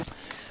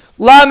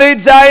Lamed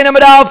Zayin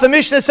Amud Aleph. The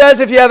Mishnah says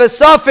if you have a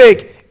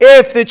suffix,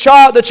 if the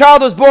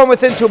child was born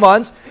within 2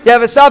 months, you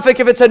have a suffix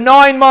if it's a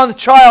 9-month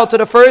child to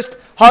the first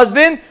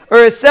husband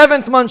or a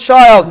 7th-month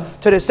child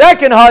to the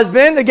second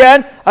husband.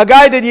 Again, a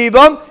guy did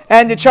yibum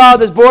and the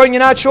child is born. You're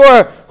not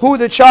sure who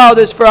the child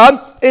is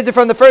from. Is it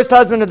from the first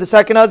husband or the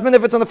second husband?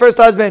 If it's on the first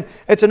husband,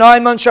 it's a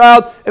 9-month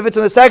child. If it's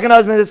on the second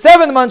husband, it's a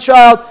 7th-month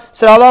child.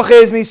 So the halacha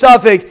is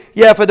misafik.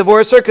 Yeah, for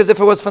divorce her, because if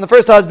it was from the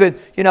first husband,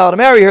 you're not allowed to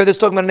marry her. This is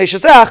talking about an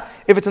eshesach.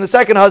 If it's in the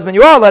second husband,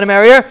 you are allowed to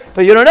marry her,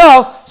 but you don't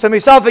know. So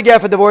misafik, yeah,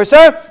 for divorce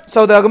her.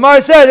 So the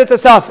Gemara says it's a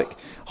safik.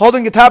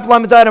 Holding the top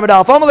line, what's the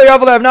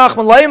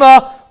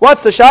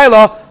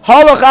shaila?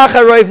 Halach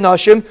acha roiv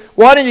nashim.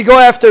 Why don't you go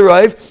after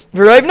roiv?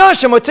 Roiv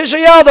nashim or tisha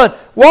yaldan.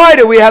 Why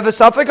do we have a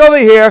suffix over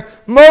here?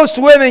 Most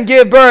women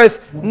give birth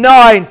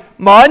 9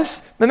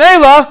 months.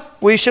 Memela,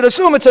 we should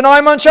assume it's a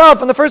 9-month child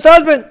from the first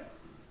husband.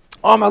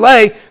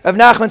 Amalei, Rav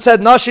Nachman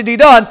said, Nashi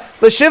didan,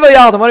 l'shiva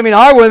yaldan. What do you mean?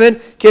 Our women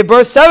give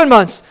birth 7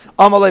 months.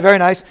 Amalei, very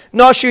nice.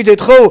 Nashi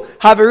didchu,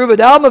 haveruba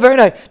dalma, very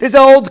nice. This is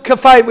an old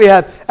fight we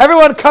have.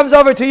 Everyone comes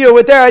over to you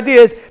with their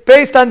ideas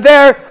based on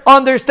their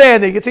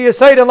understanding. It's a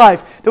yesod in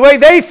life. The way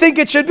they think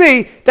it should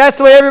be, that's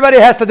the way everybody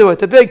has to do it.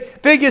 The big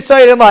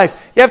yesod in life.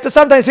 You have to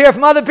sometimes hear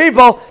from other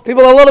people a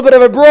little bit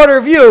of a broader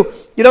view.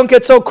 You don't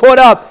get so caught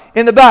up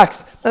in the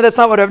box. No, that's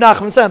not what Rav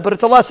Nachman said, but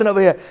it's a lesson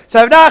over here.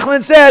 So Rav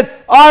Nachman said,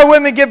 our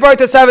women give birth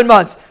to 7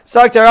 months.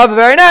 Sakta Rav,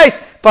 very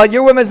nice, but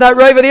your woman's not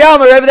Rav the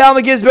Alma. Rav the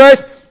Alma gives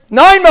birth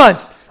 9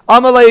 months.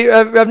 Amalei,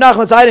 Rav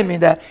Nachman said, I didn't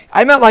mean that.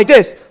 I meant like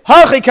this.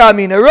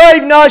 Hachikamina,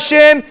 Rav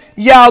Nashim,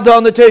 Yalda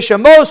on the Tisha.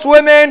 Most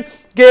women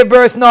give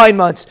birth 9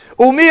 months.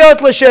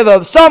 Umiyot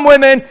l'shiva. Some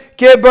women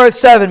give birth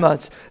 7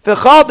 months.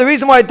 The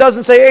reason why it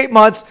doesn't say 8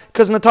 months,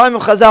 because in the time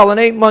of Chazal, an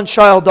 8-month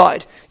child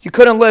died. You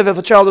couldn't live if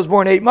a child was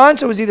born 8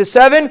 months. It was either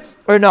 7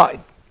 or 9.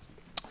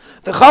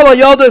 V'chala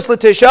yaldos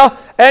l'tisha.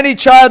 Any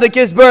child that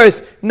gives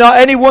birth,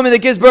 any woman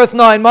that gives birth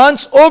 9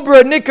 months.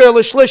 Ubra nikar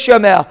l'shlish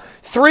yameh.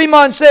 3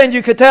 months in,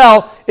 you could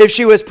tell if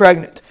she was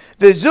pregnant.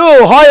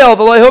 V'zu hayal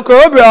v'lei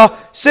hukar ubra.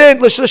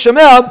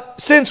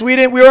 Since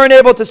we weren't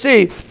able to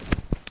see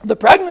the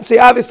pregnancy,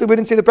 obviously we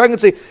didn't see the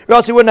pregnancy, or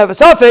else we wouldn't have a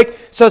suffix.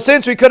 So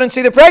since we couldn't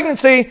see the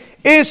pregnancy,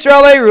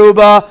 Israel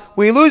Ruba,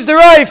 we lose the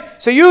rife.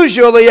 So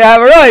usually you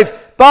have a rife,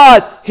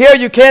 but here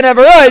you can't have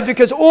a rife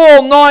because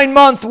all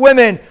 9-month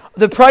women,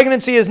 the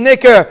pregnancy is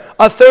nicker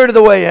a third of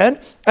the way in,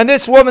 and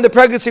this woman, the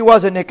pregnancy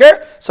wasn't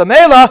nicker. So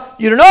Mela,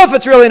 you don't know if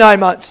it's really 9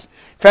 months.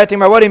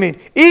 Fatima, what do you mean?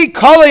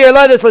 If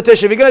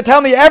you're going to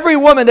tell me every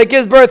woman that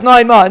gives birth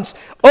 9 months,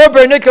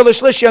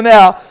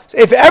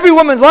 if every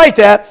woman's like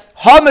that,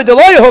 if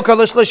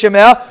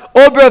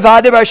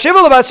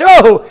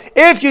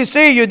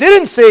you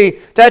didn't see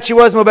that she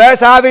was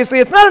mubarak, obviously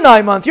it's not a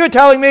 9 month. You're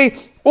telling me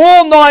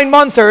all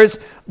 9-monthers,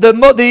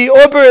 the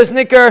ober is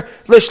nicker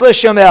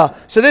l'shlish yamel.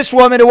 So this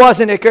woman, it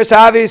wasn't nicker, so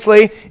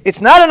obviously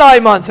it's not a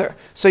 9-monther.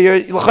 So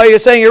you're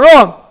saying you're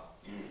wrong.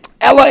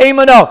 Ella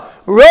Eimano.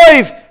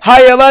 Roiv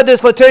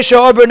Hayaladis Latisha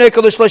Ober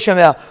Nicker L'shlish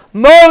yamel.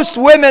 Most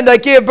women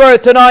that give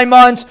birth to 9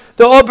 months,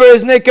 the ober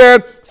is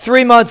nicker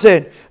 3 months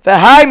in. The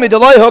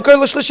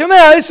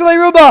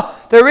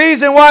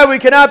reason why we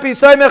cannot be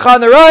soymech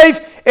on the roiv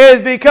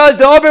is because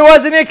the ober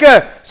wasn't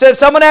nicker. So if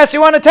someone asks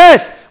you on a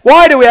test,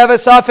 why do we have a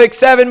suffix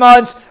 7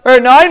 months or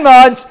 9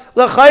 months?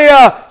 We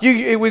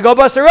go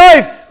bust a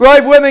roiv.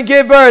 Roiv women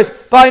give birth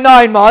by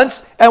 9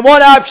 months, and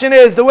one option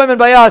is the women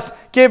by us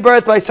give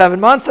birth by 7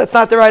 months. That's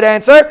not the right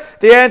answer.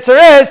 The answer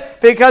is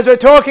because we're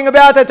talking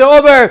about that the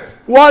ober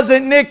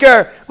wasn't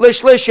nicker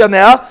l'shlish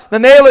yamel.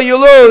 Memela, you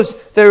lose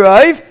the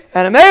roiv,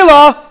 and a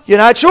mela, you're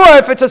not sure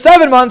if it's a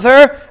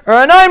 7-monther or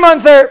a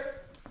 9-monther.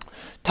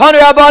 Tanu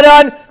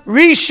Abadan,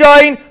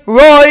 Rishain,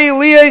 Roy,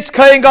 Lies,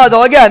 Kayin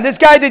Gadol. Again, this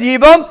guy did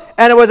Yibam,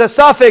 and it was a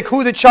suffix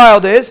who the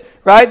child is,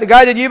 right? The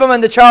guy did Yibam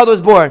and the child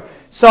was born.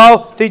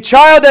 So the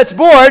child that's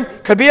born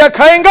could be a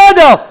Kayin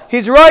Gadol.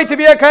 He's right to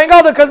be a Kayin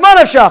Gadol because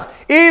Manavshach.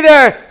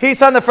 Either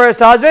he's on the first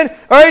husband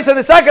or he's on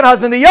the second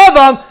husband. The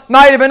Yavam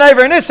might have been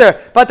Iver and Isser.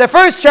 But the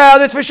first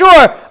child, it's for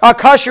sure a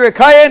Kasher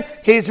Kayin.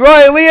 He's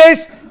Roy,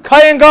 Lies,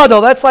 Kayin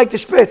Gadol. That's like the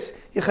Spitz.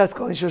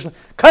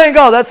 Kayin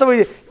Gadol, that's the way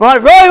you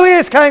want it. Roy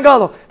Elias, Kayin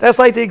Gadol. That's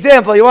like the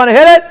example. You want to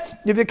hit it,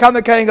 you become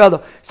a Kayin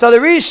Gadol. So the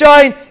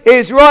Rishon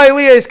is Roy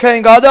Elias,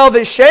 Kayin Gadol.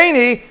 The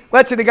Sheni,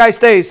 let's say the guy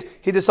stays.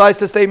 He decides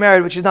to stay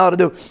married, which he's not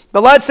allowed to do.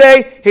 But let's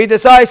say he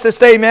decides to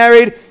stay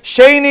married.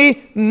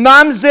 Sheni,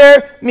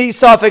 Mamzer,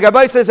 Misafik.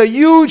 Abai says a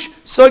huge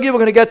sugi. We're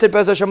going to get to it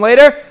Bez Hashem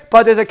later.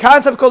 But there's a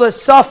concept called a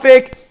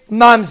suffix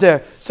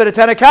mamzer. So the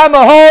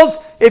Tanakama holds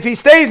if he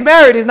stays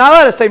married, he's not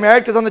allowed to stay married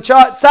because on the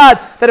side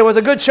that it was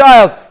a good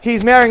child,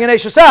 he's marrying an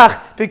Eshesach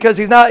because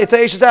he's not. It's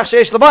an Eshesach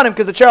Sheish Labanim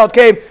because the child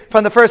came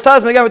from the first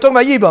husband. Again, we're talking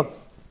about Yibam.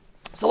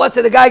 So let's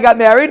say the guy got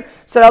married.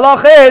 So the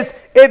halach is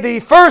if the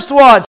first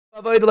one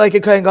like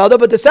a Kohen Gadol,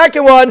 but the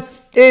second one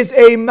is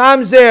a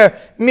mamzer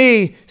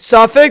mi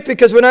suffix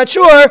because we're not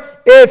sure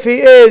if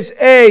he is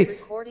a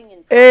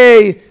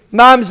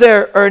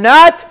mamzer or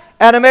not.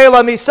 and a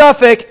Mela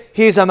Misafik,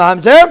 he's a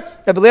Mamzer.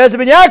 Eliezer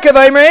ben Yaakov,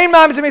 Aimrain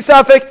Mamzer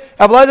Misafik.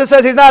 Eliezer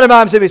says he's not a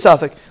Mamzer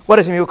Misafik. What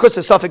does he mean? Of course,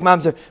 it's a Safik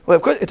Mamzer. Well,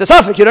 of course, it's a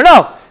Safik, you don't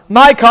know.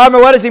 My karma,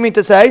 what does he mean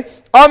to say?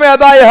 Amr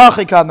Abaye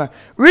Hachi Karma.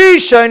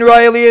 Rishon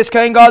Royali is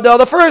Kain Gadol.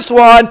 The first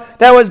one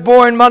that was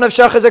born, Man of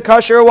Shach is a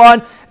kosher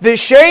one. The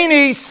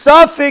Sheni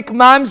Safik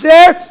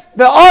Mamzer.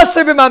 The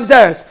Aser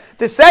b'Mamzeres.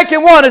 The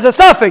second one is a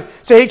Safik.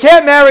 So he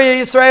can't marry a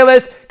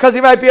Yisraelis because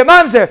he might be a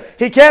Mamzer.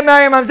 He can't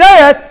marry a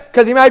Mamzeres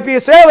because he might be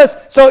Yisraelis,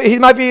 so he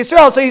might be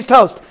Yisrael, so he's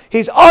toast.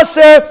 He's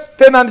Aser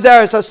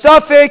b'Mamzeres. A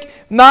Safik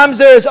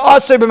Mamzer is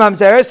Aser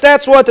b'Mamzeres.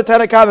 That's what the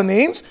Tanakama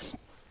means.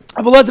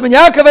 Abulazim ben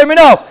Yaakov,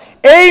 no.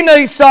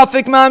 Einay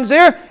Safik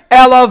Mamzer,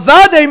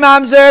 Elavade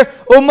Mamzer,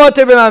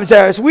 Umoter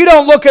b'Mamzeres. We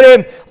don't look at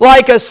him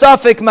like a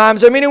Safik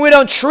Mamzer, meaning we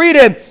don't treat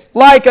him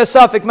like a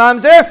Safik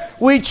Mamzer.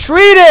 We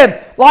treat him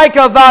like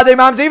a Vade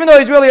Mamzer, even though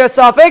he's really a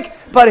Safik.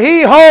 But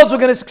he holds, we're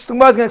going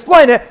to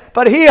explain it,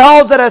 but he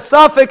holds that a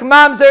Safik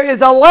Mamzer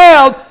is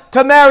allowed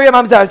to marry a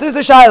Mamzeres. This is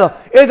the Shiloh.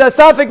 Is a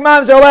Safik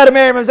Mamzer allowed to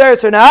marry a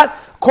Mamzeres or not?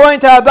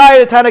 According to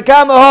Abaye, the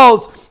Tanakama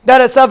holds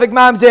that a Safik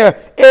Mamzer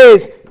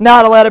is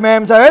not allowed to marry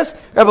Mamzeres.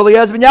 Rabbi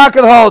Eliezer ben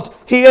Yaakov holds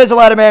he is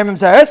allowed to marry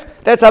Mamzeres.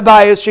 That's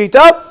Abaye's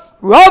Shita.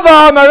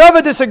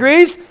 Rava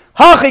disagrees.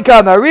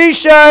 Hachikama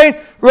Rishon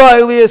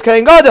Royali is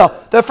Kain Gadol.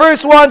 The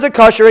first one's a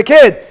kosher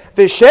kid.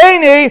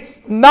 V'sheni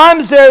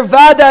Mamzer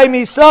Vadai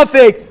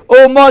Misafik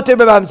Umoter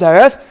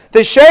b'Mamzeres. The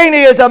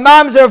Sheni is a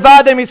Mamzer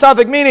Vadai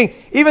Misafik, meaning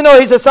even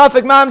though he's a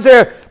Safik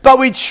Mamzer, but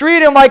we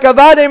treat him like a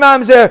Vadai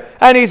Mamzer,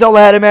 and he's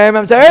allowed to marry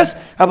Mamzeres.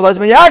 Rabbi Eliezer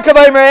ben Yaakov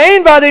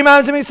Ain Vadai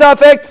Mamzer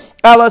Misafik.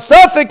 Ala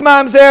Safik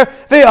Mamzer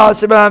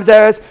v'Aser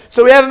b'Mamzeres.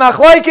 So we have a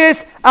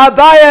Machlokes,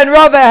 Abaye and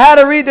Rava, how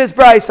to read this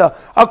brisa.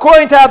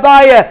 According to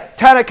Abaye,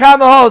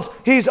 Tanakama holds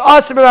he's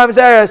Aser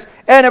b'Mamzeres,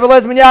 and Rabbi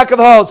Eliezer ben Yaakov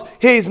holds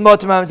he's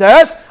Moter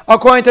b'Mamzeres.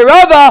 According to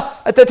Rava,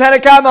 the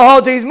Tanakama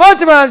holds he's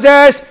Moter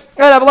b'Mamzeres, and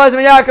Rabbi Eliezer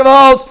ben Yaakov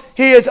holds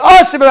he is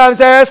Aser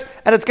b'Mamzeres,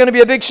 and it's going to be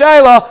a big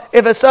shayla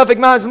if a Safik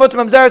Mamzer is Moter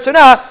b'Mamzeres or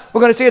not.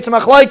 We're going to see it's a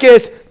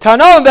Machlokes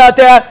Tanoim about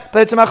that,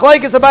 but it's a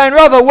Machlokes Abaye and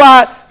Rava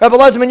what Rabbi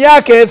Eliezer ben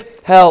Yaakov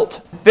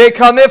held. They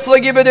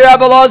disagree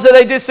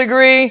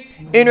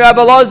in Rabbi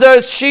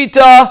Elazar's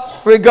Shita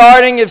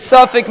regarding if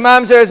Safik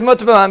Mamzer is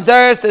Mutter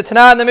b'Mamzeres. The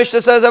Tanah in the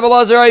Mishnah says Rabbi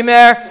Elazar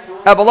Omer.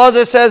 Rabbi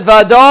Elazar says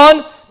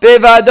Vadon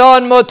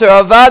bevadon mutter.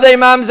 A Vadei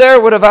Mamzer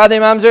with a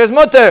Vadei Mamzer is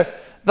mutter.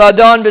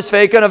 Vadon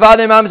b'Sfeikan. A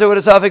Vadei Mamzer with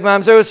a Safik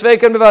Mamzer is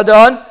Sfeikan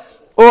b'Vadon.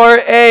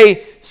 Or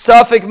a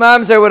Safik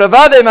Mamzer with a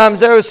Vadei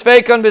Mamzer is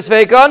Sfeikan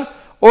b'Sfeikan.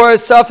 Or a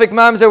Safik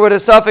Mamzer with a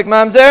Safik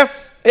Mamzer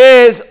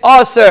is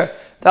Aser.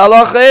 The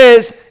halacha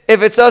is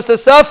if it's just a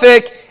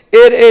Safik,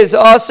 it is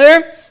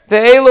Aser. The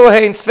Elu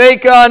hein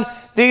Sfeikan.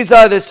 These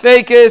are the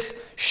Sfeikis.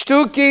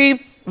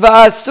 Shtuki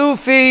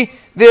v'asufi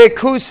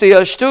v'kusi.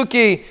 A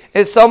Shtuki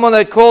is someone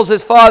that calls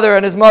his father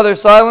and his mother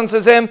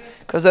silences him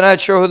because they're not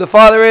sure who the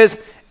father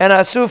is. And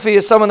Asufi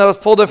is someone that was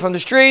pulled in from the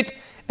street.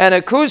 And a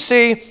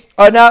Kusi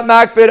are not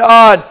makbid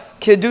on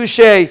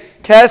Kedushe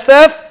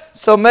Kesef.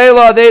 So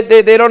Mela, they're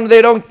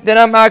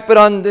not makbid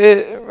on,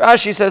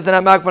 Rashi says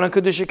they're not makbid on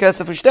Kedushe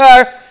Kesef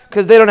Ushtar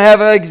because they don't have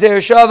a Gzer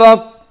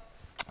Shava.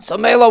 So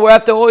Mela, we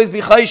have to always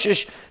be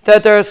chayshish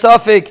that they're a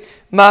Safik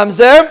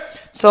Mamzer.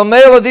 So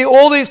Mela,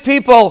 all these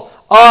people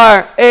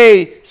are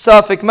a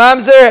Safik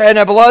Mamzer, and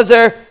Rabbi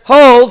Elazar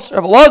holds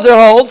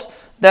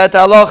that the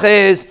halacha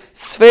is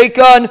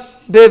Sfeikan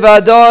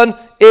bivadon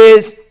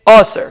is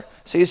Aser.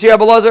 So you see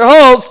Rabbi Elazar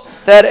holds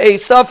that a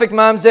Safik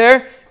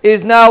Mamzer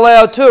is not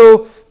allowed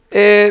to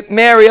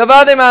marry a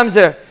Vadei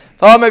Mamzer.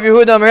 Rabbi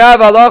Yehuda Rav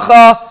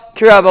halacha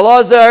ki Rabbi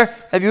Elazar.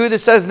 Rabbi Yehuda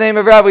says the name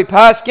of Rav we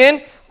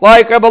paskin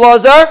like Rabbi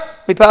Elazar.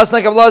 We pass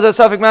like Rabbi Elazar.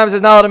 Safik Mamzer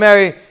is not allowed to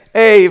marry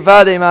a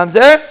Vadei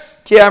Mamzer.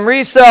 Ki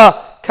Amrisa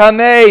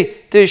kamei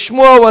to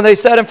Shmuel, when they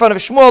said in front of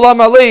Shmuel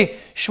Amali,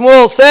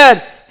 Shmuel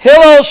said,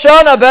 Hillel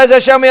Shana Bez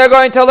Hashem, we are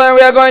going to learn,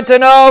 we are going to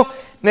know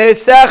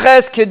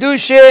Meseches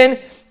Kedushin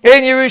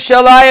in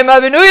Yerushalayim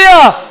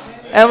Abinuya.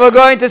 And we're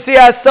going to see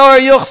Asar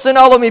Yuchsin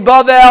Olami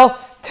Bavel,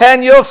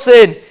 10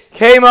 Yuchsin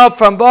came up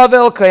from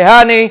Bavel,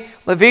 Kohani,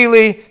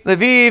 Levi,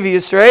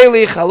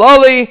 Yisraeli,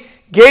 Chalali,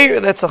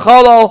 Geir, that's a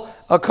Chalal,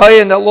 a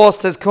Kayan that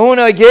lost his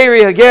Kahuna,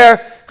 Geiri, Hager,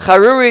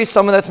 Charuri,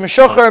 someone that's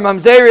Meshucher,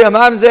 Mamzeri, a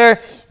Mamzer,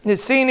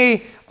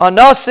 Nisini, a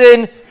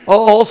Nasin,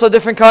 also a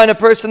different kind of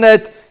person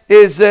that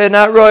is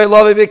not Roy,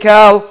 Lavi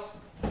Bikal.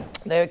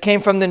 They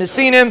came from the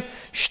Nisinim,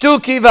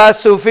 Shtuki,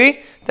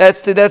 Vasufi.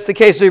 That's the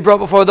case we brought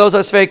before. Those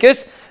are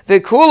Sfeikis.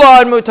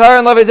 Vikula and Mutar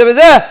and Lavi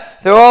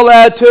Zebezeh. They're all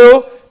allowed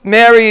to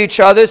marry each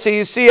other. So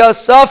you see a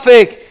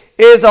Safik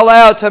is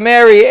allowed to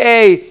marry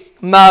a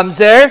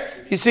Mamzer.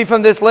 You see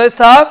from this list,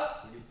 huh?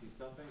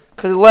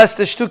 Because the list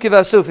is Shtuki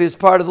Vasufi is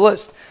part of the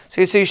list.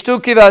 So you see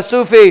Shtuki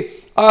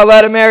Vasufi are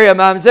allowed to marry a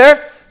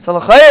Mamzer. So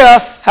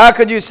l'chayra, how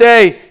could you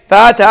say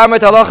V'ata Amrit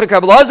halacha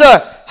Rabbi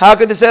Elazar? How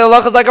could they say the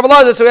halacha is like Rabbi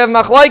Elazar? So we have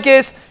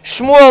Machlokes.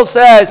 Shmuel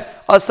says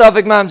a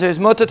Safik Mamzer is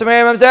mutter to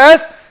marry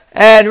Mamzeres,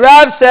 and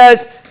Rav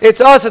says it's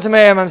also to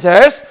marry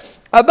Mamzeres.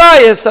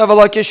 Abaye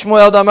Savalaki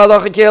Shmuel Dam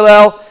halacha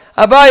Kilel.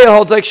 Abaye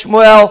holds like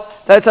Shmuel,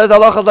 that says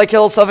halachas like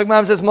Hillel, Safek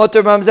Mamzer,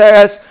 Motor,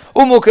 Mamzeres,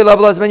 Umukil,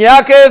 Rabbi Elazar ben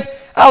Yaakov,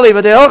 Ali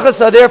B'dei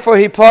Hilchasa, therefore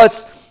he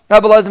puts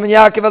Rabbi Elazar ben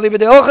Yaakov, Ali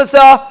B'dei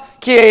Hilchasa,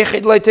 Ki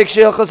Eichid Lo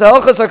Tikshi Hilchasa,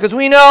 because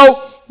we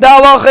know the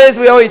halacha is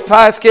we always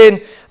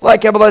paskin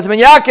like Rabbi Elazar ben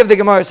Yaakov, the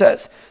Gemara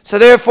says. So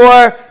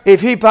therefore,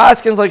 if he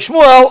paskins like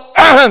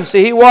Shmuel, so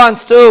he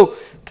wants to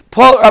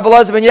put Rabbi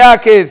Elazar ben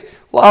Yaakov,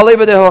 Ali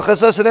B'dei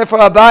Hilchasa, so therefore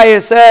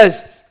Abaye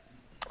says,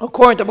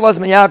 according to Rabbi Elazar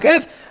ben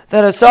Yaakov,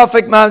 that a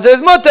Safek Mamzer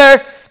is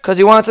mutter, because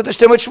he wants it to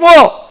shtim with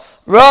Shmuel.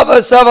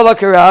 Rava Sava like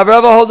Rav,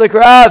 Rava holds like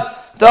Rav,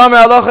 Damer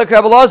halacha like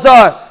Rabbi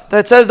Elazar,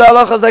 that says the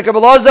halacha is like Rabbi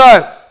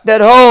Elazar, that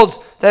holds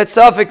that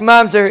Safek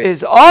Mamzer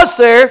is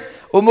aser,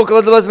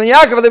 Umukal Rabbi Elazar ben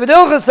Yaakov,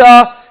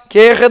 Lebedilchasa,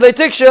 Kiechad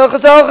Leitikshel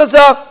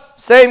Chasa.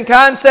 Same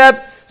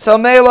concept. So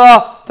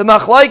Mela, the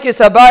Machlaikis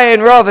Abaye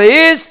and Rava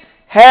is,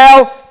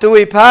 how do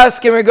we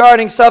paskin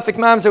regarding Safek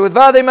Mamzer with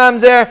Vadei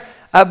Mamzer?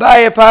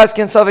 Abaye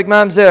paskin Safek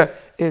Mamzer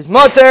is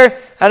mutter,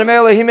 and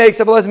Mela he makes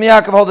Rabbi Elazar ben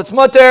Yaakov hold it's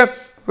mutter.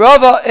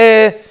 Rava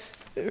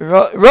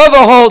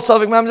holds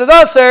Safek Mamzer is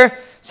aser.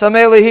 So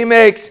Mela he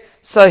makes,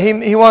 so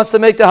he wants to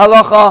make the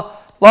halacha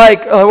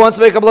like he wants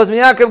to make Rabbi Elazar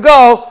ben Yaakov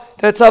go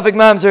that Safek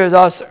Mamzer is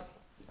aser.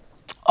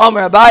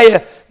 Amar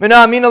Abaye,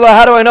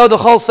 how do I know the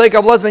chol sfeik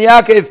Rabbi Elazar ben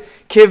Yaakov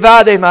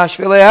kivadei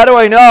mashvile? How do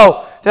I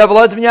know that Rabbi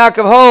Elazar ben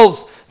Yaakov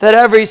holds that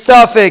every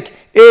suffix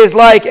is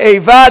like a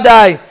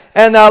vadai,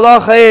 and the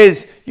halacha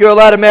is you're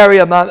allowed to marry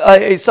a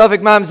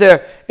Safek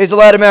Mamzer is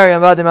allowed to marry a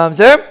vadai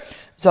Mamzer?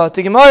 So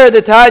to Gemara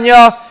the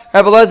Tanya,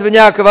 Rabbi Elazar ben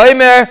Yaakov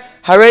Aimer,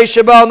 Harei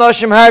Shabal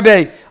Nashim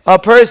Harbe. A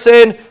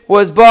person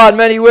was born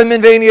many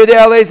women, Veini Yodei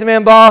Alei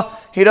man ba.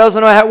 He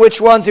doesn't know which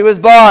ones he was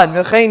born.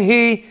 V'chein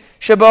he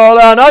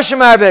Shabal Nashim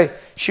Harbe.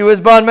 She was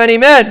born many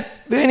men.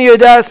 Veini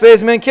Yodei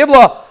Alei man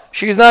Kibla.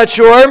 She's not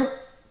sure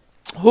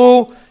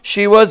who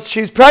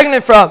she's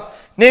pregnant from.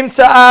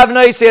 Nimtza Av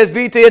Naisi as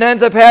Biti. It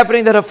ends up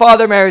happening that her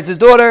father marries his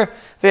daughter.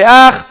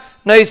 Ve'ach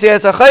Naisi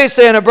as a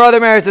Chayse, and her brother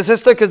marries his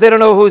sister because they don't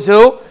know who's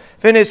who.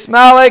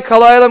 V'nismale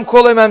kalaylam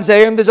kulim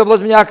mamzerim. This is Rabbi Elazar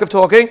ben Yaakov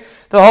talking.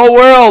 The whole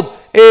world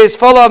is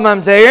full of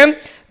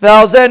mamzerim.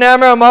 V'alzen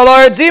emer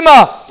malard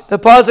zima. The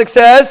pasuk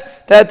says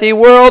that the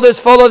world is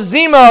full of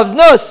zima, of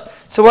znus.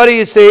 So what do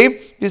you see?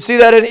 You see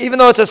that even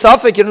though it's a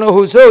suffix, you don't know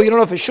who's who. You don't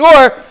know for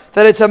sure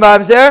that it's a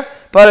mamzer,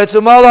 but it's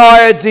a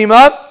malard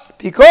zima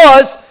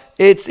because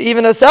it's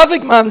even a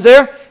suffix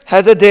mamzer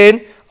has a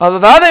din of a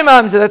vadei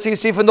mamzer. That's what you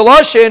see from the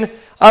lashon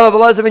of Rabbi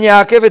Elazar ben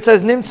Yaakov. It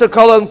says nimtza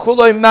kolam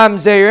kuloi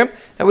mamzerim,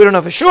 and we don't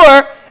know for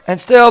sure. And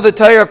still the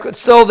Torah, Rabbi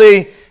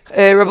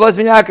Elazar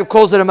ben Yaakov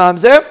calls it a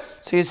mamzer.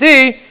 So you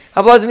see,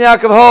 Rabbi Elazar ben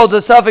Yaakov holds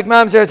a suffix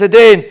mamzer as a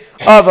din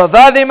of a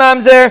vadei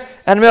mamzer,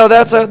 and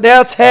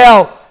that's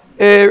how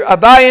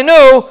Abaye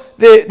knew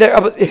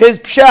his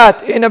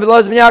pshat in Rabbi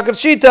Elazar ben Yaakov's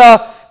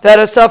shita that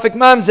a suffix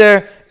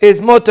mamzer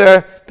is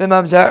mutter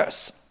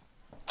b'mamzeres.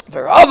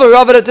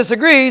 Rava that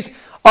disagrees.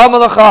 When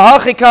the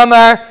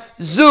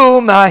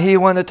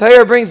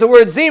Torah brings the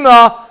word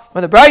zima,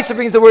 when the Brisa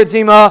brings the word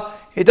zima,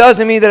 it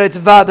doesn't mean that it's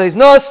vadais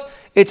nos.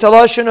 It's a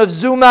lashon of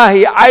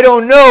zumahi. I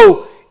don't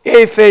know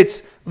if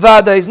it's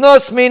vadais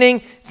nos,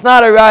 meaning it's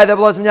not a raya that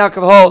Rabbi Elazar ben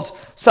Yaakov holds.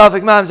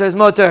 Safek mamzer is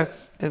mutter.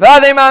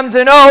 Vadai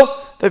mamzer, no.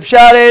 The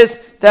pshat is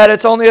that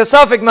it's only a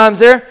safek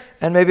mamzer,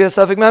 and maybe a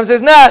safek mamzer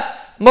is not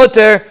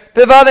mutter.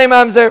 Bevadai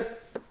mamzer.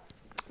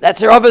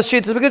 That's Rava's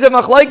shita because of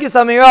machlaikis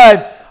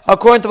amirayim.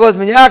 According to Rabbi Elazar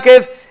ben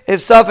Yaakov, if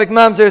Safek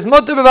Mamzer is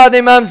mutter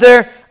b'vadei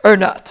Mamzer or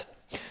not.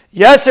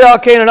 Yeser al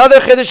kain, another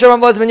chiddush of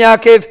Rabbi Elazar ben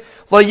Yaakov,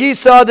 lo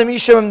yisa dem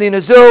isha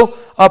medina zu.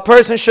 A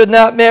person should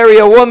not marry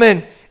a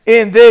woman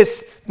in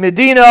this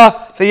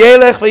medina.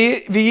 V'yelech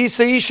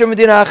v'yisa isha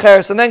medina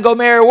acheres, and then go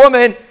marry a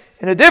woman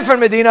in a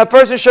different medina. A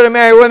person shouldn't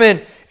marry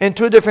women in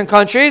two different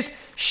countries.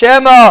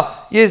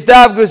 Shema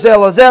yizdav guzel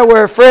azeh.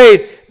 We're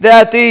afraid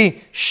that the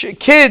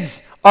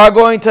kids are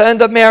going to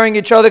end up marrying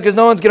each other because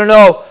no one's going to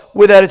know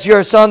that it's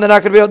your son. They're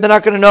not going to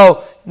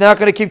know. They're not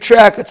going to keep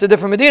track. It's a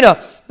different Medina.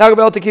 Not going to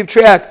be able to keep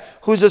track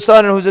who's a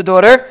son and who's a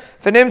daughter.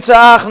 It's going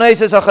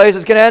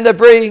to end up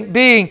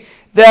being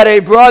that a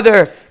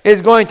brother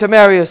is going to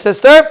marry a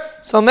sister.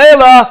 So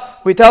Mela,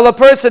 we tell a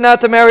person not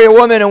to marry a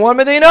woman in one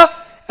Medina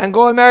and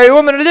go and marry a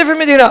woman in a different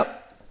Medina.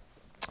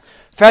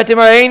 When Rav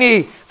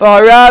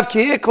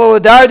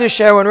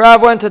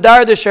went to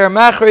Dardasher,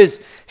 Machriz,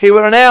 he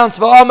would announce,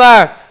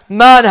 V'amar,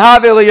 Man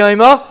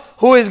Havi,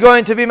 who is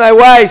going to be my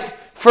wife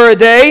for a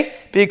day?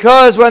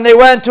 Because when they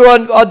went to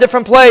a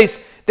different place,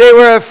 they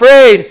were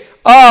afraid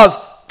of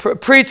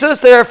preachers.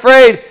 They're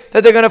afraid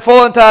that they're going to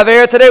fall into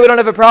Avera. Today we don't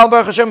have a problem,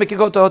 Baruch Hashem. We can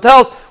go to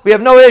hotels. We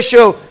have no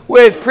issue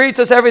with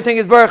preachers. Everything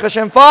is Baruch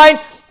Hashem fine.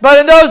 But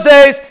in those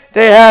days,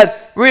 they had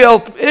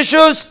real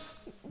issues.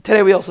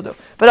 Today we also do.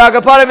 But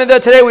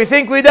today we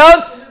think we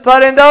don't.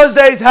 But in those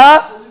days,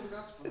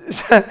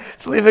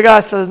 it's leave a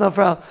gas, so there's no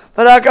problem.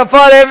 But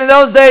in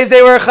those days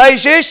they were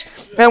chayshish,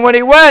 and when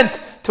he went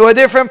to a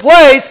different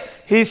place,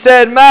 he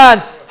said, Man,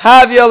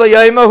 have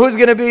Yalayayma, who's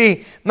going to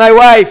be my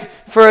wife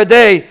for a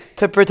day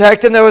to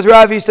protect him? That was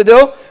Rav used to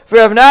do. For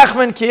Rav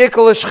Nachman,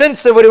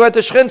 when he went to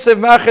Shchinsev,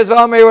 Machaz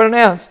Valmeir would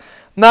announce,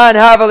 Man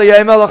how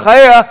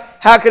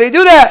could he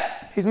do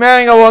that? He's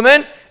marrying a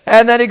woman,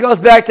 and then he goes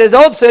back to his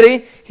old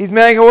city. He's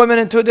marrying a woman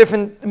in two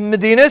different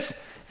Medinas,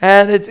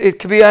 and it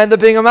could be end up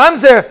being a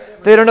mamzer.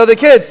 They don't know the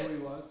kids.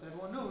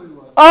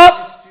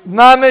 Oh,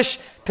 mamish,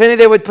 penny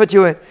they would put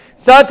you in.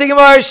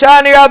 Everybody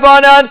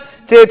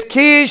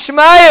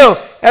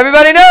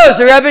knows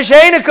the Rebbe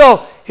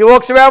Sheiniko. He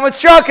walks around with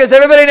struckers.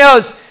 Everybody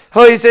knows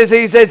who he says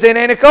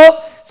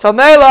Sheiniko. So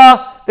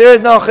Mela, there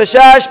is no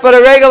chashash, but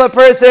a regular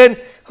person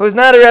who's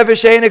not a Rebbe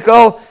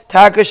Sheiniko,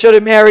 Taka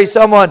shouldn't marry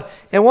someone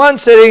in one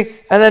city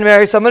and then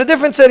marry someone in a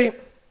different city.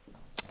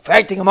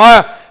 If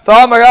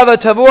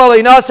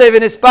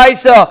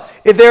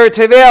they were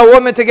to a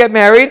woman to get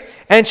married,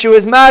 and she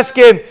was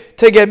masking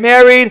to get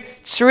married,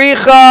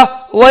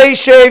 tzricha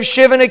leishev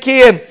shiva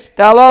nekiyim.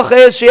 The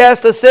halacha is she has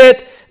to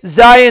sit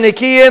zayin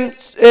nekiyim,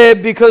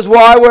 because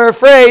why? We're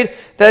afraid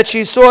that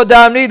she saw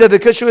dam nida,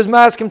 because she was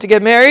masking to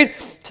get married.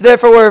 So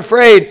therefore we're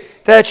afraid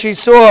that she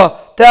saw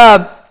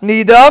dam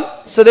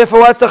nida. So therefore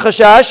what's the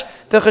chashash?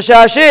 The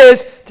chashash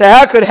is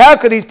how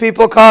could these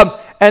people come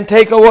and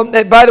take a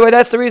woman? By the way,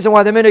 that's the reason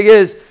why the minhag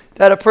is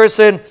that a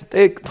person,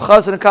 the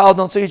chazan and kal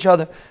don't see each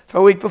other for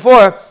a week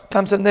before.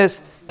 Comes in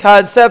this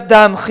concept,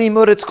 dam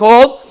chimur it's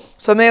called.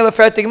 So meila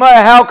fretting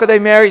mara, how could they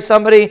marry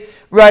somebody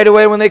right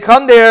away when they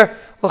come there?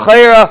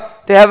 L'chayra,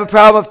 they have a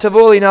problem of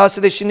tavuli now, so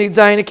they should need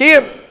zayin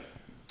akiyim.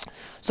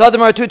 So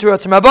Adamar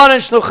tuturot Rabbanan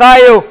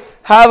shluchayu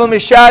havu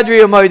mishadri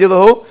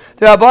umaydilahu.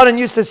 The Rabbanan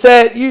used to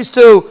send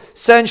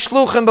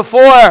shluchim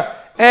before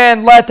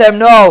and let them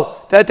know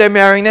that they're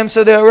marrying them,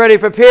 so they're already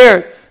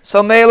prepared.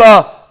 So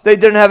Mela, they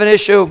didn't have an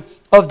issue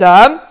of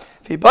dam.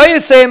 They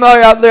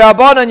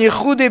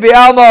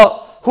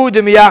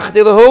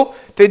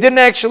didn't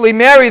actually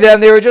marry them,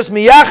 they were just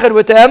miyachid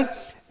with them,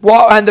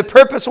 and the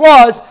purpose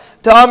was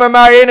to amar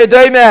mariyena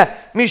doime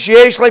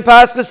mishyesh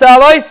lepas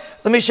besalai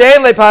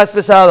lemishein lepas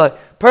besalai.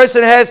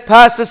 Person has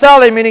pas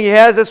besalai, meaning he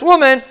has this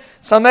woman.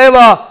 So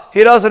Mela,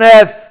 he doesn't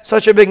have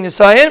such a big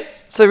nisayin.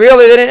 So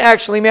really, they didn't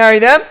actually marry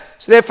them.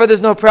 So therefore,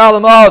 there's no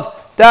problem of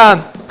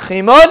dam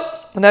chimod,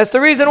 and that's the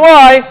reason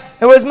why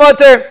it was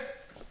mutter.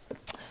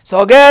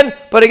 So again,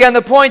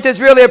 the point is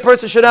really a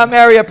person should not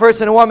marry a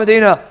person in one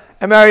Medina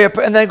and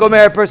then go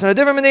marry a person in a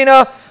different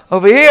Medina.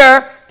 Over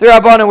here, the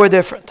Rabbanan were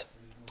different.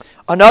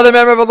 Another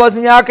member of Rabbi Elazar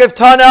ben Yaakov,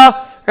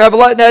 Tana.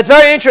 Now it's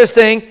very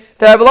interesting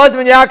that Rabbi Elazar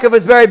ben Yaakov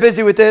was very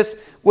busy with this,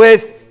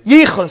 with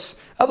yichus.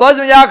 Rabbi Elazar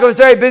ben Yaakov was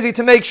very busy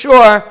to make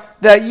sure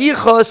that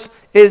yichus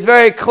is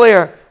very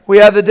clear. We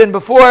have the din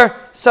before.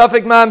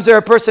 Safek mamzer,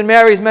 a person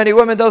marries many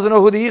women, doesn't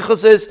know who the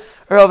yichus is.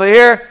 Or over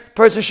here, a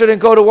person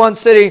shouldn't go to one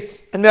city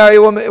and marry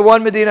a woman,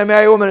 one Medina,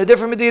 marry a woman in a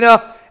different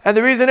Medina. And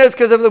the reason is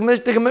because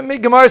the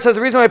Gemara says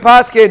the reason why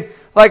Paskin,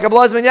 like Rabbi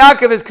Elazar ben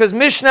Yaakov, is because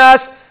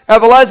Mishnas,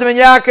 Rabbi Elazar ben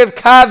Yaakov,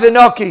 Kav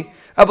v'noki.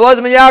 Rabbi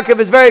Elazar ben Yaakov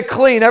is very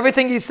clean.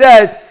 Everything he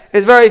says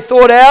is very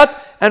thought out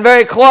and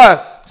very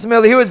clear.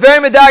 So he was very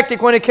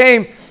medactic when it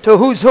came to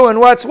who's who and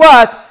what's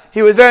what.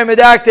 He was very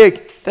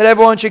medactic that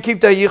everyone should keep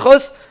their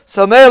yichus.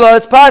 So Mela,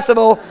 it's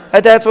possible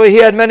that that's why he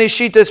had many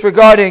shittas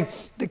regarding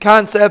the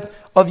concept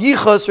of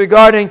yichus,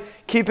 regarding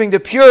keeping the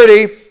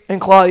purity in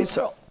Klal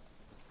Yisrael.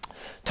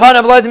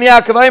 Tana Elazar ben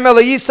Yaakov, Aimer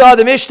leYisa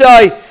the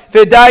Mishdai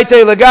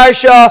v'daite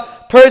legarsha.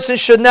 Person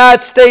should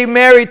not stay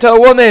married to a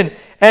woman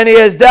and he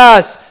has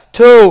das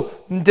to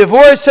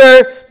divorce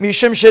her.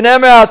 Mishum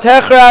shenemer al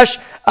techrash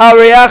al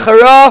reach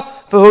hara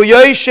v'hu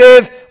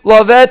yoshev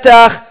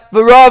lavetach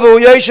v'ra v'hu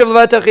yoshev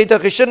lavetach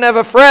itach. He shouldn't have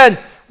a friend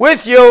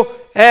with you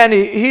and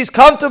he's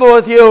comfortable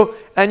with you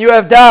and you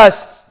have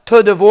das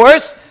to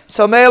divorce.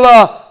 So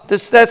Mela,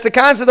 that's the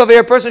concept of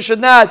here. A person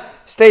should not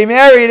stay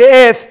married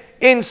if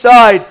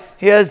inside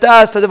he has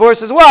das to divorce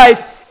his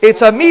wife.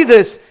 It's a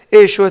midas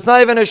issue. It's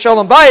not even a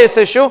shalom bias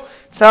issue.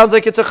 It sounds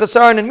like it's a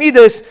chesaron in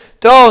midas.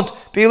 Don't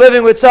be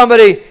living with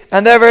somebody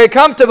and they're very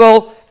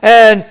comfortable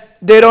and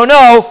they don't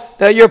know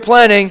that you're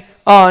planning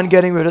on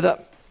getting rid of them.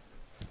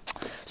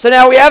 So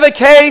now we have a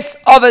case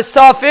of a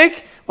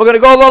suffix. We're going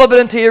to go a little bit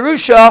into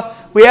Yerusha.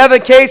 We have a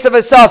case of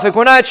a suffix.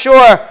 We're not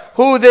sure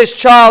who this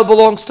child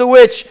belongs to.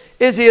 Which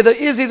is he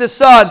the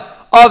son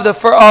of the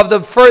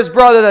first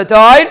brother that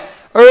died,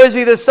 or is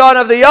he the son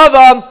of the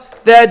Yavam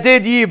that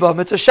did Yibam?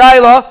 It's a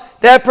Shaila.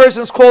 That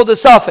person's called a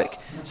suffix.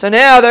 So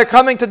now they're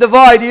coming to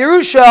divide the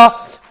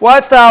Yerusha.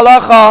 What's the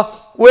halacha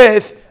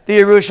with the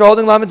Yerusha?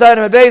 Holding Lamed Zayin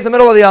and Beis in the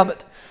middle of the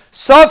Amid.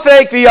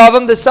 Suffix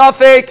v'Yavam, the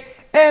suffix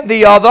and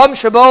the Yavam,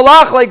 Shabbat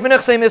Lach, like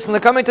Minach Seimis, and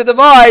they're coming to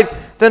divide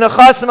the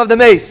Nechasim of the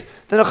mace,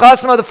 the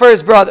Nechasim of the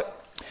first brother.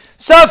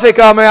 Suffix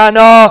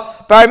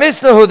Amarana, Bar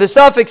Misnahu, the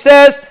suffix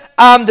says,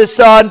 I'm the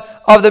son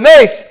of the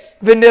mace.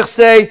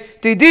 V'nichsei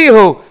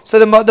didihu. So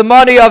the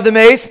money of the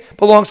mace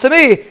belongs to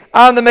me.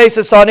 I'm the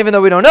mace's son, even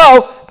though we don't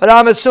know, but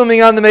I'm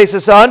assuming I'm the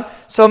mace's son.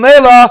 So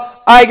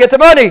Mela, I get the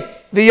money.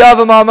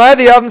 V'yavam Amar,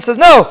 the Yavam says,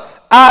 no.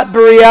 At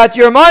Bariat,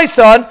 you're my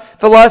son.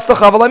 V'las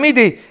l'chaval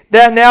amidi.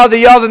 Then now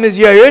the Yavam is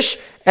Yerush,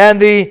 and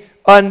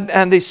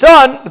the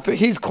son,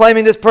 he's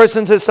claiming this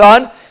person's his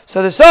son.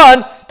 So the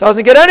son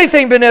doesn't get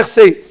anything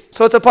b'nichsi.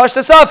 So it's a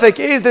pashta suffix.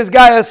 Is this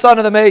guy a son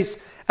of the mace?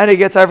 and he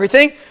gets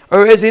everything?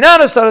 Or is he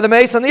not a son of the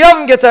mace and the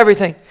Yavam gets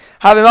everything?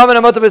 Having Mammon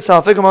and Mutter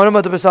B'Safik, or Mammon and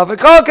Mutter B'Safik,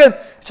 Chalkin.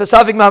 It's a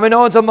Safik Mammon, no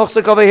one's a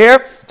Muchsik over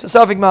here. It's a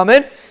Safik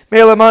Mammon.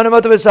 Mele Mammon and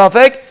Mutter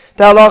B'Safik.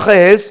 The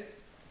halacha is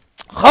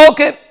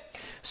Chalkin.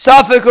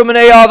 Safik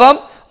U'Minei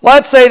Yavam.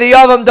 Let's say the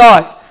Yavam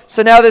died.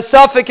 So now the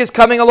Safik is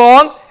coming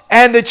along,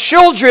 and the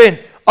children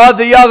of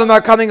the Yavam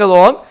are coming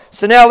along.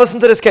 So now listen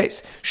to this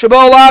case.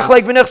 Shabolach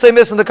like b'nichsei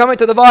mis, and they're coming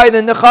to divide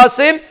the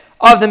nechasim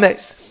of the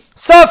mace.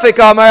 Safik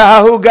Amar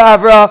Hahu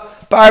Gavra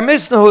Bar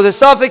Misnahu. The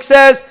Safik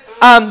says,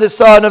 I'm the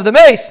son of the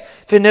mace.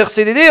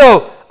 V'nichsi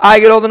didihu, I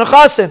get all the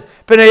nechasim.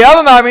 B'nei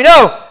Yavam Amar,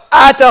 no,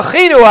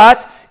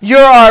 atachinuat, you're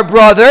our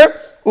brother.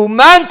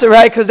 Umanta,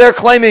 right? Because they're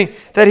claiming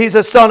that he's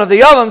a son of the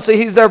Yavam, so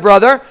he's their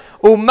brother.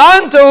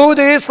 Umantahu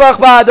de islach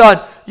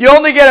ba'adan. You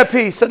only get a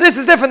piece. So this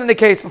is different than the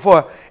case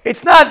before.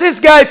 It's not this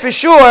guy for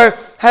sure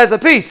has a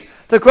piece.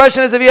 The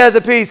question is if he has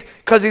a piece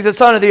because he's a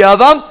son of the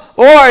Yavam,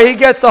 or he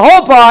gets the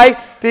whole pie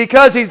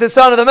because he's the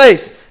son of the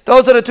mace.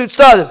 Those are the two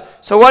tzaddim.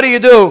 So what do you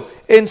do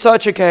in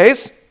such a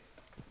case?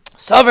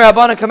 The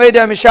Rabban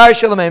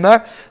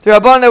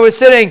that was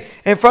sitting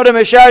in front of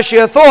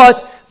Misharshia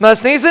thought,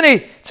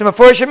 Masnizani, it's a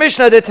Mefurish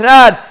Mishnah,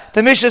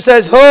 the Mishnah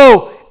says,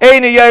 Ho,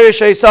 Eini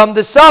Yerush Esam,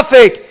 the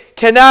Safik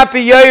cannot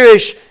be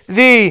Yerush,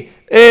 the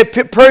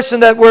person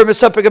that we're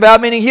Mesupik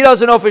about, meaning he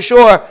doesn't know for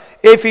sure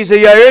if he's a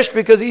Yerush,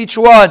 because each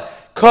one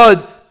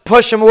could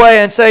push him away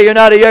and say, you're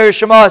not a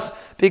Yerush Shamas,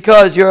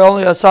 because you're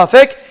only a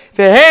Safik.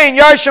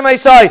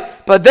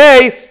 But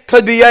they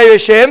could be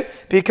Yerushim,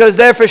 because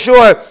they're for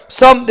sure,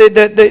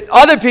 the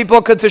other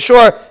people could for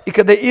sure,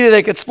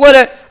 they could split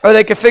it, or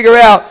they could figure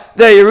out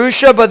they're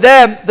Yerusha, but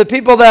them, the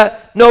people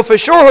that know for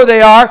sure who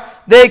they are,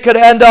 they could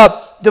end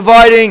up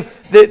dividing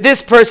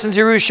this person's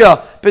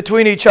Yerusha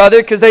between each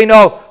other, because they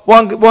know,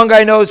 one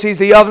guy knows he's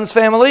the Yavam's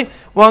family,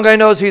 one guy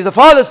knows he's the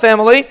father's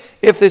family,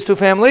 if there's two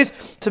families.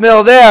 To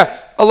middle there,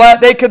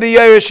 they could be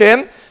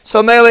Yerushim.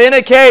 So Mele, in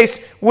a case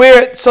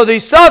where, so the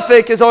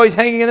Safik is always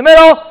hanging in the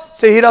middle,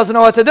 so he doesn't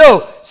know what to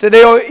do. So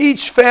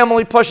each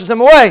family pushes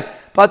him away.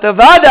 But the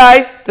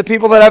Vadai, the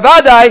people that are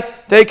Vadai,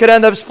 they could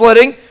end up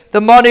splitting the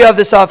money of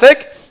the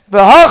Safik.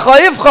 But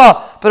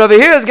over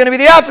here is going to be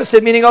the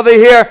opposite, meaning over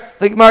here,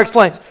 like Gemara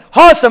explains,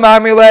 over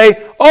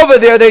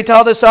there they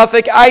tell the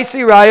Safik, I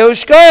see Rayo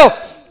Shkoil,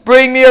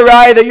 bring me a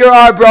Rai that you're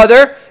our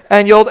brother,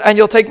 and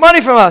you'll take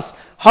money from us.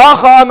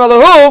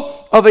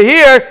 Over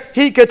here,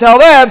 he could tell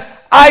them,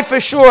 I for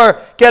sure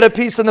get a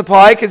piece in the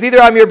pie, because either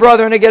I'm your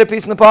brother and I get a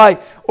piece in the pie,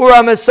 or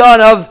I'm a son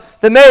of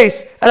the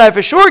mace, and I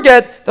for sure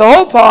get the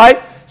whole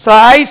pie. So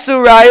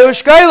Aisu Rayo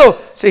Shkailu.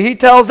 So he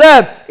tells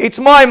them, it's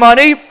my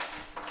money.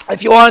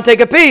 If you want to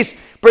take a piece,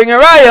 bring a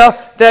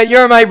raya that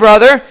you're my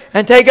brother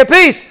and take a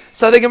piece.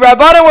 So the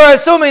Rabbanan were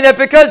assuming that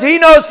because he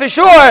knows for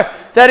sure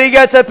that he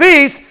gets a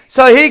piece,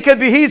 so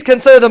he's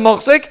considered a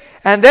muhsik,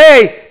 and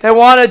they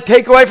want to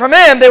take away from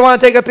him, they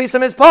want to take a piece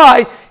of his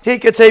pie, he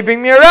could say,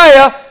 bring me a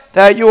raya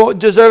that you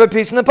deserve a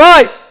piece in the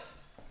pie.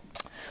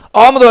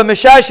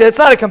 It's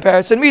not a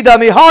comparison. When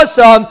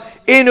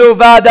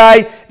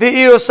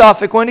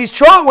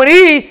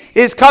he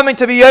is coming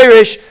to be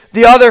Yerush,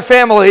 the other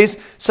families,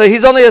 so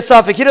he's only a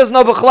Safik. He doesn't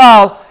know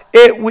B'chlal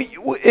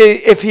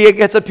if he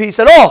gets a piece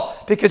at all,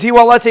 because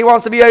let's say he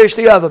wants to be Yerush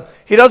the Yavam.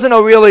 He doesn't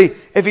know really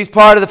if he's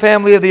part of the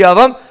family of the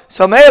Yavam.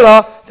 So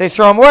Mela, they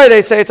throw him away.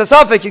 They say it's a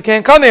Safik. You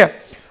can't come here.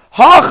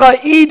 Hacha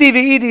idi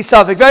v'idi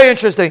Safik. Very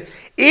interesting.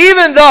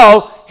 Even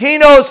though he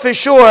knows for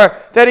sure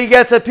that he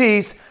gets a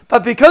piece,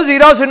 but because he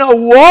doesn't know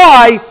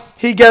why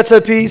he gets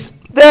a piece,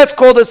 that's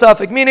called a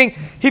Safik, meaning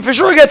he for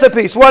sure gets a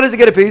piece. Why does he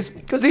get a piece?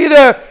 Because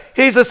either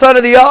he's the son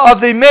of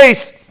the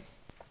mace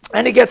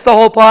and he gets the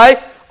whole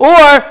pie,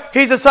 or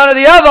he's the son of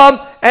the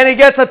Yavam and he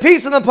gets a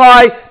piece in the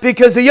pie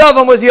because the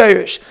Yavam was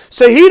Yerush.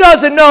 So he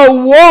doesn't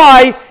know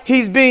why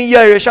he's being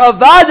Yerush.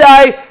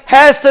 Avadai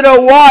has to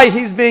know why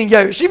he's being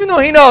Yerush. Even though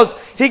he knows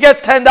he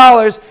gets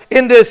 $10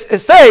 in this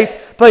estate,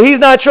 but he's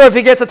not sure if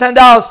he gets the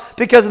 $10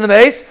 because of the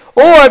mace,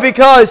 or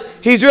because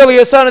he's really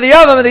a son of the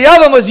Yavam, and the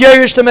Yavam was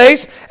Yerush the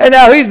mace, and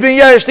now he's being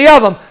Yerush the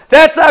Yavam.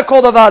 That's not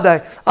called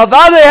Avadai.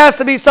 Avadai has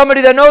to be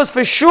somebody that knows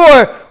for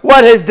sure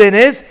what his din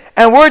is,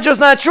 and we're just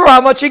not sure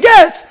how much he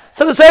gets.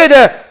 So to say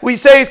there, we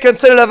say he's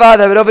considered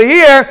Avadai, but over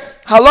here,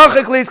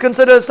 halachically he's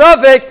considered a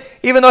Safik,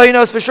 even though he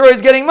knows for sure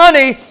he's getting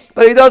money,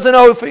 but he doesn't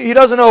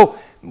know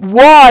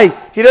why,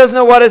 he doesn't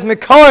know what his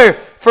mikor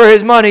for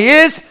his money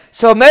is.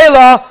 So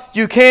Mela,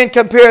 you can't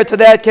compare it to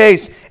that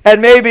case.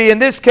 And maybe in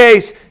this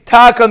case,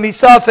 Taka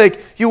Misafik,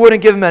 you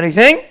wouldn't give him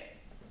anything.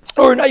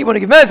 Or not, you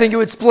wouldn't give him anything, you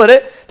would split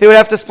it. They would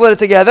have to split it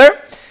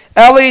together.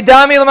 Eli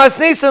Dami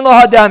Lamasnisan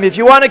Lahadami. If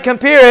you want to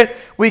compare it,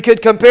 we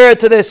could compare it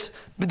to this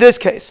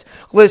case.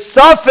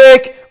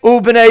 L'safik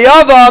u'bnei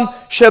Yavam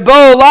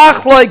shebo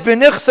lachloik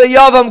b'nichsa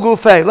Yavam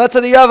gufei. Let's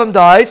say the Yavam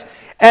dies,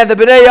 and the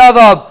bnei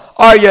Yavam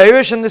are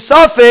Yerush, and the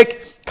Safik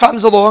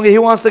comes along and he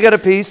wants to get a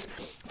piece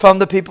from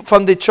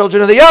the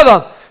children of the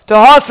Yavam. To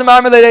Hasam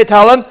Amile, they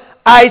tell him,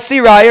 I see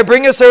Raya,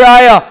 bring us a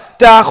Raya,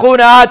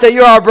 Ta'achuna, that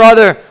you're our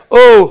brother,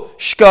 oh,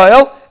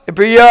 Shkoil,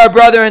 be your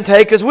brother and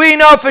take, because we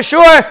know for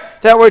sure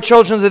that we're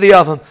children of the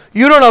Yavam.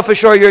 You don't know for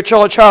sure you're a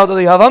child of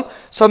the Yavam,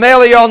 so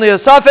mainly you're only a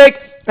suffix,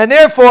 and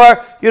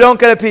therefore you don't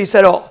get a piece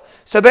at all.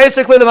 So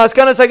basically the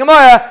Maskana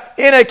Gemara,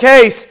 in a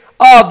case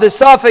of the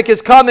suffix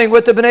is coming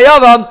with the Bnei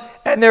Yavam,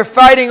 and they're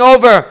fighting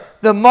over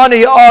the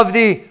money of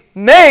the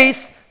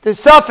mace, the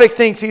suffix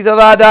thinks he's a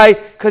vadai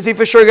because he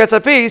for sure gets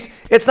a piece.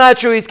 It's not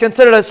true. He's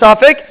considered a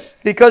suffix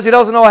because he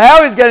doesn't know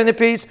how he's getting the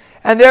piece,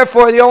 and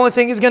therefore the only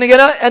thing he's going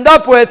to end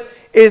up with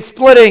is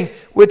splitting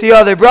with the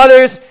other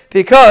brothers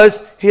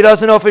because he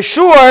doesn't know for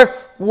sure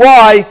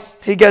why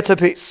he gets a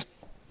piece.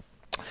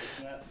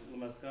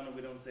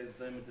 We don't say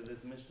the name to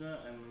this Mishnah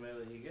and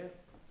he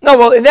gets? No,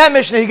 well, in that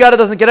Mishnah, Higata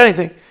doesn't get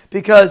anything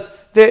because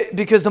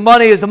the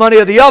money is the money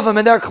of the Yavam,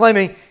 and they're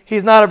claiming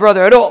he's not a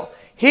brother at all.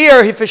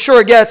 Here, he for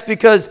sure gets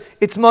because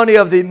it's money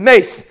of the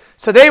mace.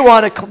 So they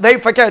want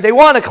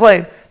to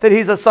claim that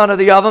he's a son of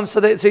the Yavam,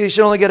 so he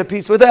should only get a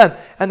piece with them,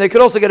 and they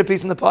could also get a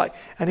piece in the pie.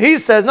 And he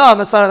says, no,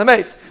 I'm a son of the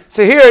mace.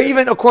 So here,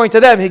 even according to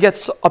them, he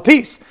gets a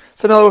piece.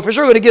 So we're for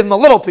sure going to give him a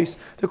little piece.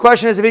 The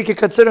question is if he could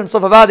consider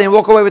himself a vadai and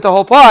walk away with the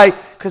whole pie,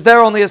 because they're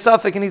only a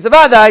suffix and he's a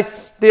vadai,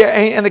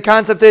 and the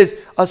concept is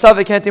a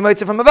suffix can't be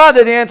from a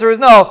vadai. The answer is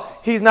no,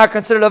 he's not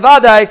considered a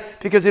vadai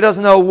because he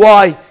doesn't know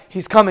why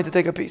he's coming to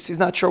take a piece. He's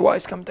not sure why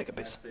he's coming to take a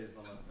piece.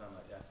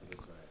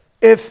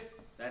 If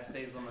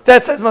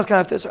that says Maskan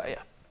after this, right?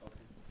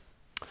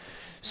 Yeah.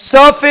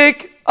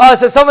 Suffix.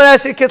 So someone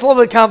asked, it gets a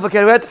little bit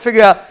complicated. We have to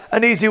figure out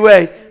an easy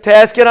way to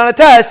ask it on a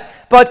test.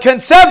 But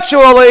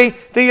conceptually,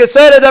 the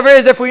Yesod of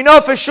is if we know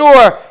for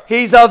sure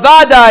he's a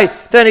vadai,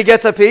 then he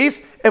gets a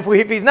piece. If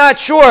he's not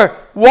sure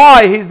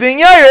why he's being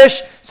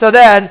Yerush, so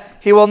then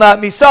he will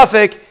not be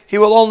suffix. He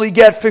will only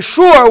get for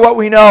sure what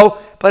we know.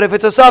 But if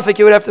it's a suffix,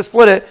 he would have to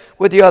split it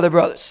with the other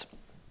brothers.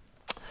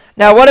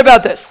 Now, what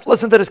about this?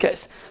 Listen to this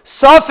case.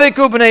 Safik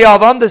ubnei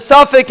Yavam, the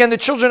Safik and the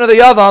children of the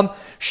Yavam,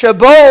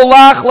 Shabo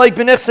lach like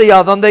b'nichse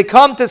Yavam, they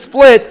come to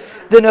split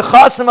the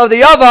nechasim of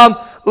the Yavam,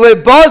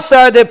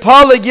 lebasar de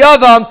palig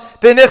Yavam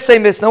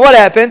b'nichse misna. What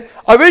happened?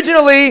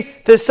 Originally,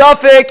 the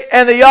Safik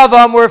and the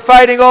Yavam were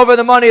fighting over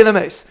the money of the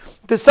mace.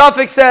 The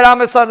Safik said,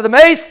 I'm a son of the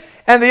mace,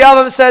 and the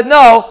Yavam said,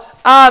 no,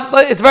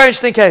 it's a very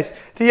interesting case.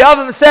 The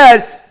Yavam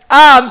said,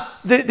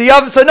 the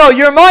Yavam said, no,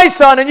 you're my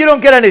son, and you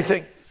don't get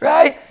anything.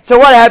 Right? So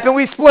what happened?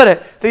 We split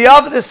it. The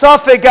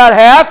Safik got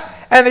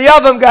half, and the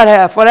Yavam got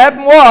half. What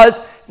happened was,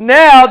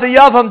 now the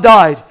Yavam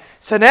died.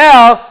 So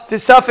now, the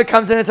Safik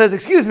comes in and says,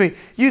 excuse me,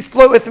 you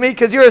split with me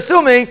because you're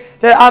assuming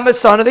that I'm a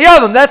son of the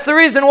Yavam. That's the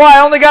reason why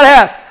I only got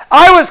half.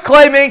 I was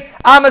claiming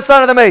I'm a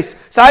son of the mace.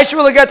 So I should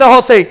really get the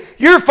whole thing.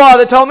 Your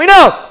father told me,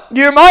 no,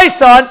 you're my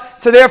son,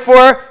 so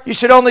therefore you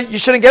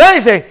shouldn't get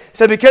anything.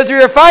 So because we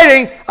were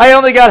fighting, I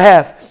only got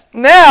half.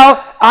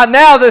 Now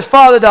the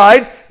father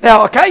died.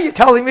 Now, okay, you're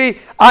telling me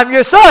I'm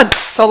your son,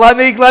 so let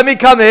me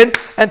come in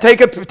and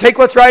take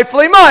what's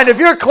rightfully mine. If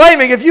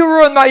you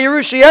ruined my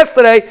Yerusha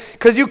yesterday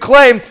because you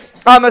claimed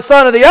I'm a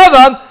son of the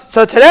Yavam,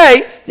 so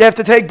today you have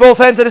to take both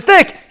ends of the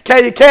stick.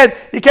 Okay, you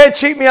can't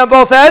cheat me on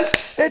both ends.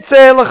 It's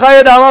a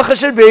l'chayah halacha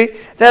should be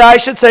that I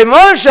should say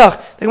Ma'anav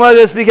Shach. They want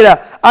to speak it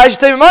out. I should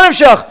say Ma'anav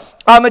Shach.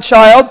 I'm a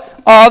child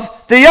of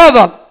the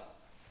Yavam.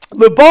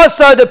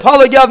 Lebasar de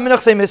palag Yavam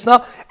minachse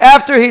misna.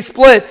 After he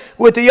split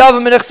with the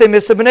Yavam minachse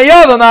misna, b'nei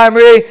Yavam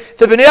amri,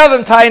 the b'nei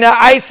Yavam taina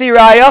aisi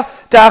raya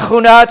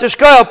ta'achuna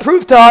tishkayel.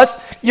 Prove to us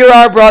you're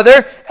our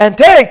brother and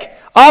take.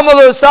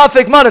 Amalu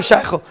safik manav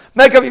shaychel.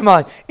 Make up your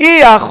mind.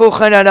 Iachu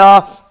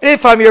chanana.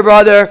 If I'm your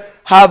brother,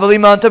 havali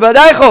manta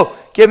badaycho.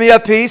 Give me a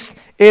piece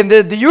in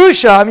the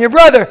Yerusha. I'm your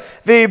brother.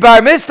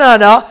 V'bar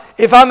misnana.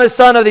 If I'm a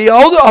son of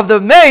the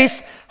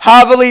mace,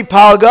 havali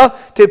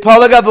palga te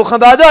palga vuchan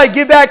badai.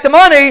 Give back the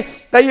money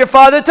that your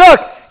father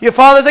took. Your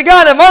father's a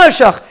ganav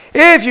manavshach.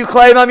 If you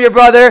claim I'm your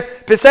brother,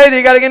 beseder,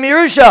 you got to give me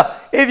Yerusha.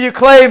 If you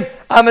claim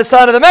I'm a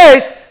son of the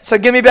mace, so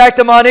give me back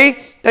the money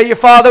that your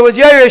father was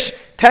Yerush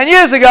 10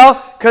 years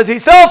ago because he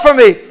stole from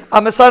me.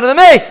 I'm a son of the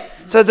mace.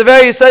 So it's a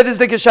very Yisod is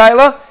the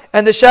Shaila,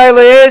 and the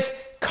Shaila is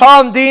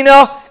Kam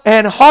Dina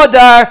and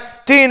Hadar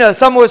Dina.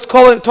 Someone was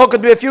talking to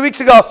me a few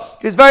weeks ago.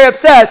 He was very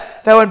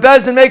upset that when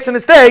Bezdin makes a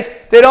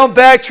mistake, they don't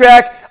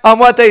backtrack on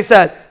what they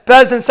said.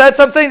 Bezdin said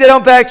something, they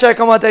don't backtrack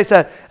on what they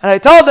said. And I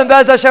told them,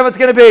 Bez Hashem, it's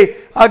going to be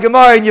a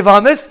Gemara in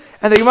Yevamos,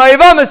 and the Gemara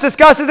Yevamos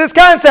discusses this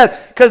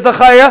concept. Because the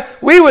Chaya,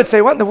 we would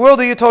say, what in the world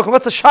are you talking?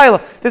 What's the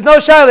Shaila? There's no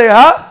Shaila here,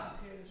 huh?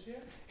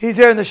 He's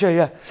here in the Shir,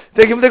 yeah.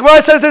 The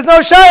Gemara says there's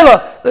no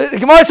Shaila. The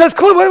Gemara says,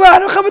 clear. Wait, I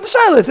don't know what the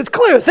Shaila is. It's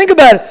clear. Think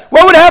about it.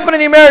 What would happen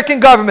in the American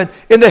government,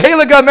 in the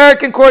Halaga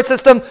American court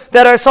system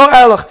that are so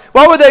erlich?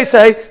 What would they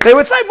say? They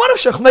would say,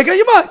 Manavshach, make up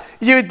your mind.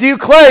 Do you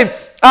claim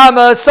I'm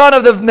a son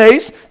of the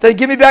mace, then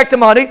give me back the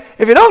money.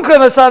 If you don't claim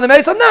I'm a son of the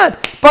mace, I'm not.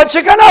 But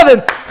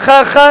shekanavim.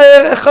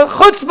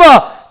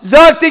 Chutzpah.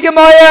 Zakti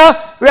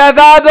Gemaya, Rav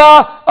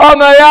Abba,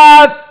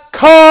 Amarav,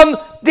 Kom,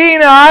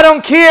 Dina. I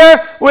don't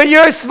care what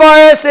your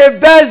svaras,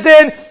 if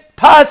Bezdin,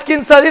 Paskin,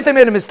 Sadita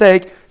made a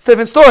mistake. It's a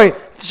different story.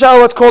 To show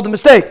what's called a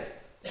mistake.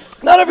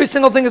 Not every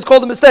single thing is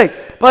called a mistake.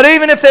 But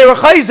even if they were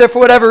chayzer for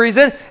whatever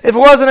reason, if it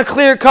wasn't a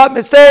clear-cut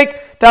mistake,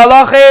 the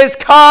halacha is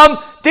Kam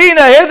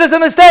Dina. Here there's a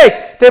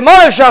mistake. The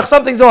Manavshach,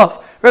 something's off.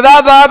 Rav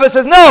Abba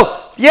says, no,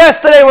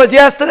 yesterday was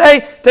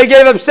yesterday. They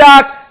gave a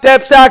psak.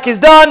 That psak is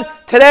done.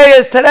 Today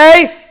is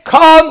today.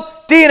 Come,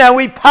 Dina.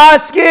 We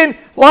paskin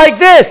like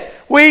this.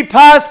 We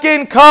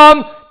paskin,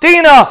 come,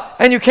 Dina.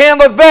 And you can't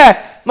look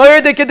back.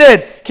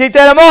 Keep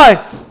that in mind.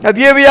 Rabbi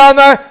Yirmiyah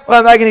Amar, well,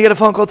 am I going to get a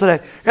phone call today?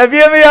 Rabbi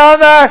Yirmiyah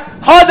Amar,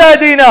 Hadar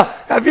Dina.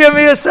 Rabbi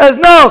Yirmiyah says,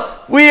 no,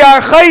 we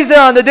are chayzer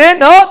on the din.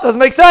 No, it doesn't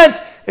make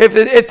sense. If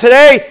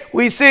today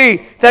we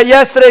see that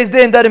yesterday's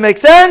din doesn't make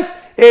sense,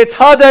 it's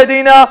Hadar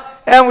Dina,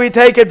 and we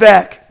take it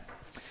back.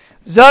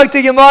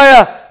 Zagti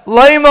Gemara,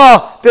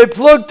 Leima,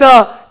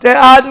 beplugta, de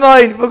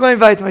admain. We're going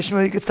weiter, my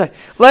Shmuel, you can stay.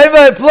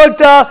 Leima,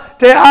 beplugta,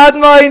 de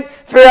admain,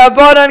 for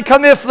Rabbanan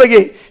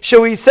kamiflagi.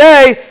 Should we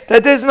say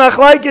that this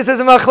machlaikis is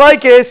a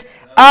machlaikis,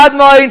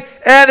 admain,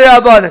 and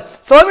Rabbanan?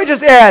 So let me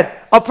just add,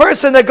 a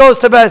person that goes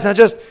to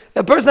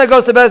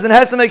Bezdin,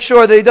 has to make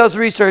sure that he does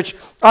research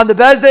on the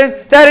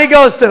Bezdin that he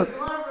goes to.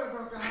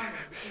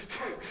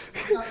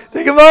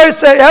 The Gemara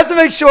says you have to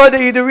make sure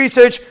that you do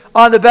research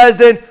on the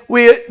Bezdin.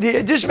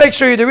 Just make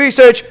sure you do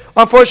research.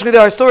 Unfortunately, there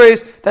are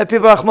stories that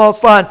people Achmal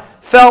Slan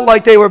felt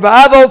like they were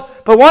ba'avod.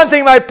 But one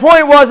thing my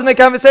point was in the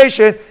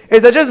conversation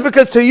is that just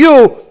because to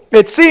you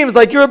it seems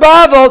like you're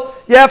ba'avod,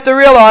 you have to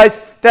realize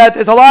that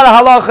there's a lot of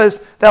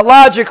halachas that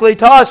logically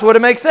to us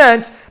wouldn't make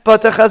sense,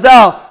 but to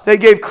Chazal they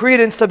gave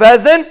credence to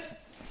Bezdin,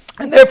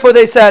 and therefore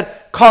they said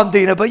Kam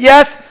Dina. But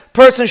yes,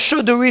 person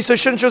should do research,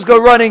 shouldn't just go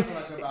running.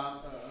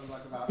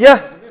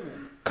 Yeah.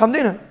 Kam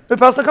Dina. We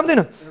pass on Kam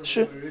Dina.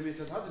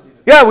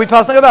 Yeah, we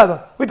pass on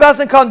Gababa. We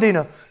pass on Kam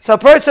Dina. So a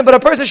person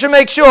should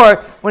make sure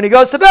when he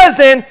goes to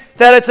Bezdin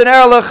that it's an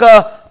Erlich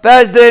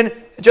Bezdin,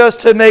 just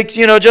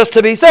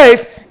to be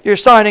safe. You're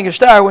signing a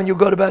star when you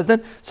go to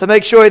Bezdin. So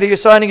make sure that you're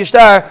signing a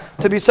star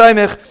to be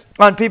saimich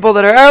on people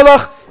that are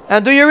Erlich,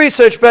 and do your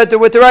research better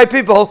with the right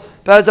people.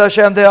 Bez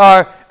Hashem, they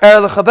are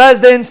Erlich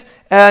Bezdins,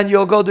 and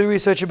you'll go do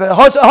research about it.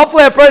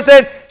 Hopefully a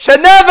person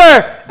should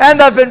never end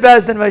up in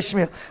Bezdin by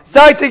Shmuel.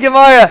 Zayt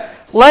Gemara.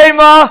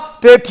 Leima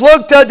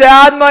beplugta de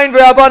admain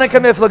v'Rabbanan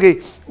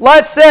kamiflagi.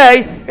 Let's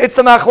say it's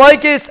the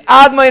machlaikis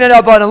admain and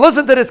Rabbanan.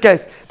 Listen to this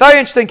case. Very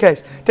interesting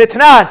case.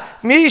 Tetanan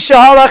misha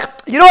halach.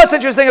 You know what's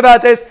interesting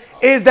about this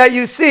is that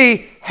you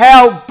see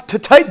how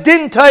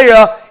din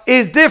Torah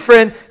is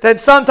different than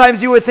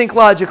sometimes you would think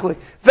logically.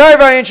 Very,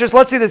 very interesting.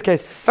 Let's see this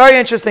case. Very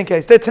interesting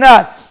case.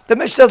 Tetanan. The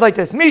Mishnah says like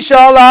this: Misha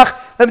halach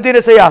leMedina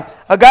Siyam.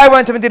 A guy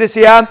went to Medina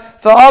Siyam.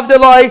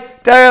 V'avdelai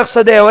derech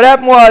sadeh. What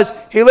happened was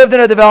he lived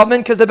in a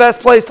development because the best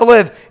place to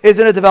live is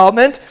in a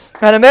development.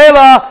 And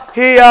Amela,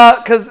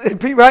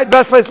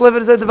 best place to live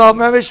is a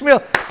development. Rabbi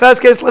Shmuel,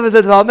 best place to live is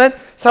a development.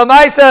 So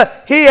Maisa,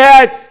 he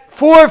had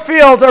 4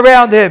 fields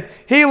around him.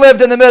 He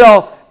lived in the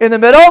middle,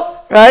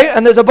 right?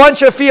 And there's a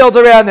bunch of fields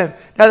around him.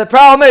 Now the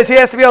problem is he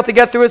has to be able to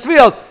get through his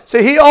field.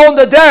 So he owned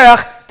the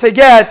derech to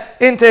get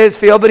into his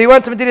field, but he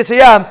went to Medina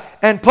Siyam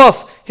and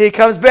poof, he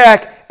comes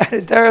back and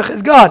his derech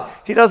is gone.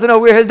 He doesn't know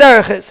where his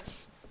derech is.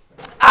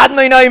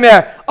 Admain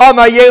Aimer,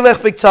 Amar Yelech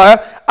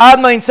Biktzar.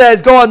 Admain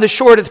says, go on the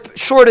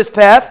shortest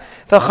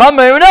path. The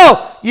Chamer,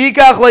 no,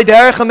 Yikach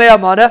Leiderech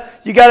Amana.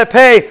 You got to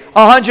pay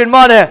 100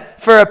 mana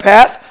for a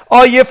path.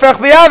 Or Yifrach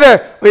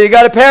Biaver, where you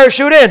got to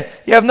parachute in.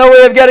 You have no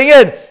way of getting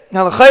in.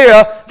 Now the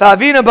Chayra, the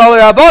Avina Baler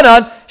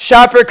Abanan,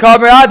 Shaper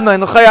Kamer Admain.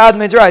 The Chayra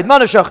Admain's right.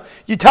 Manavshach.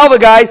 You tell the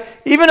guy,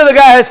 even though the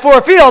guy has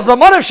 4 fields, but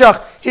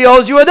Manavshach, he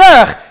owes you a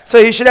derech,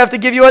 so he should have to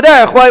give you a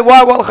derech. Why?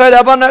 Well,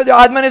 Chayra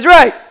Admain is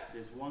right.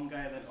 There's one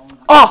guy that owns.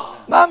 Oh,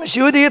 Mamish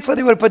Yehuda Yitzchak,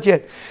 he would have put you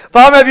in.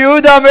 V'am Rav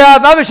Yehuda Amrav,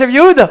 Mamish Rav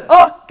Yehuda.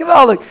 Oh, give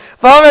a look.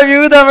 V'am Rav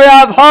Yehuda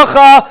Amrav,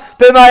 Hacha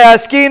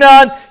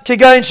b'mayaskinan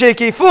kigayin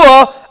shekifu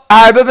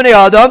arba b'nei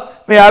adam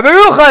me'arba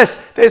ruchas.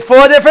 There's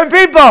 4 different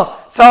people.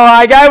 So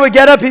a guy would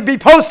get up, he'd be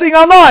posting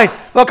online.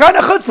 What kind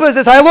of chutzpah is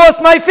this? I lost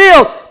my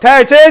field.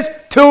 Teretz says,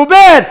 too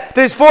bad.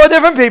 There's 4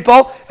 different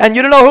people, and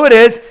you don't know who it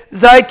is.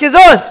 Zayt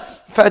gezunt.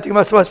 Why would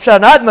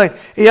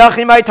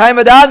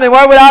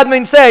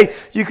Admin say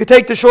you could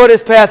take the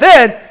shortest path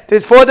in?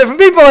 There's 4 different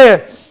people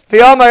here.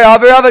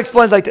 Rav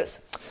explains like this.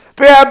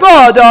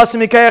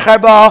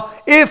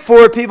 If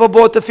 4 people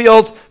bought the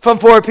fields from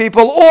 4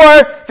 people,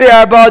 or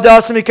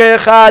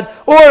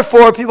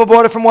 4 people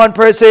bought it from 1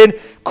 person,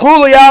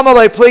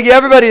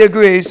 everybody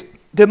agrees.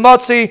 The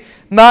matzi,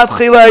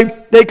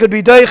 they could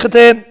be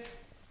deichetim.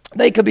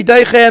 They could be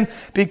deichem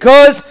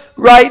because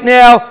right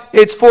now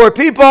it's 4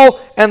 people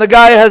and the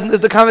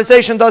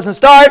conversation doesn't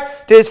start.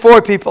 There's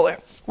 4 people there.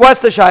 What's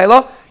the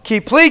shaila?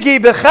 Ki pligi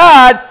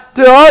bechad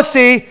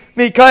de'asi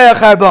mikayach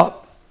harba.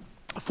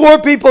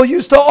 4 people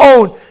used to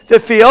own the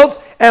fields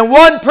and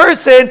 1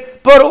 person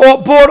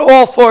bought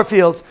all 4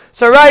 fields.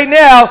 So right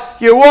now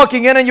you're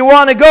walking in and you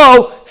want to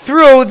go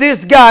through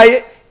this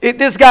guy.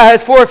 This guy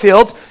has 4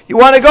 fields. You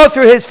want to go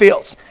through his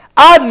fields.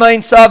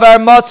 Admain savar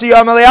matzi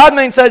amale.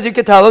 Admain says you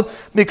can tell him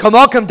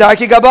mikamakam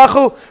darki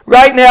gabachu.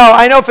 Right now,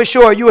 I know for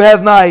sure you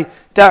have my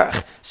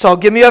derech. So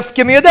give me a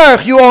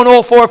derech. You own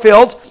all 4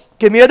 fields.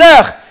 Give me a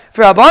derech.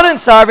 For Rabbanan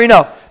Sarvi,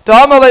 no.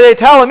 They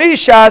tell him, he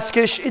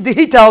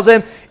tells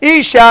him,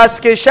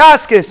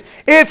 Ishaskis.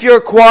 If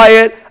you're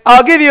quiet,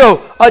 I'll give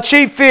you a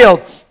cheap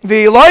field. If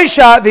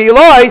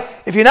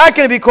you're not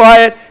going to be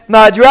quiet,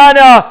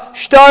 Madrana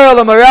Shtar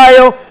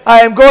Lamarayo,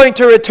 I am going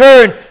to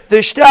return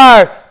the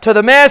shtar to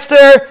the master.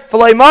 If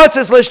you're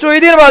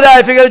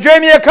going to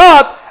drain me a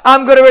cup,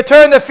 I'm going to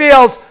return the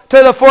fields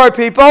to the 4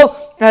 people,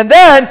 and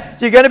then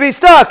you're going to be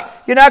stuck.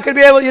 You're not going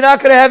to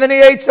have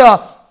any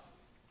eitzah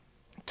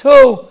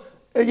to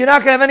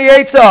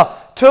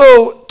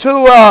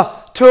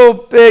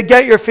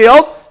get your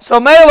field. So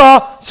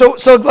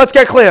let's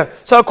get clear.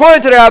 So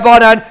according to the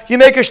Rabbanan, you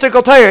make a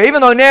shtickle tayr,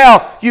 even though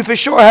now you for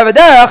sure have a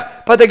derech,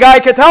 but the guy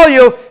can tell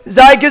you,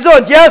 Zay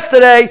Gesund,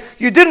 yesterday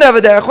you didn't have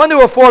a derech. When there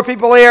were 4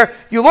 people here,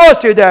 you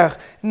lost your derech.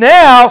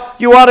 Now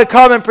you want to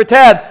come and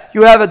pretend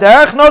you have a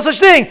derech. No such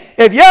thing.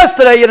 If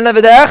yesterday you didn't have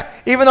a derech,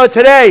 even though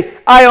today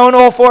I own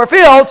all 4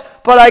 fields,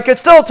 but I could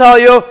still tell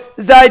you,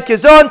 Zay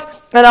Gesund,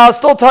 and I'll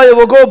still tell you,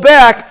 we'll go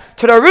back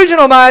to the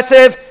original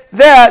matziv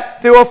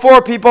that there were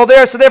 4 people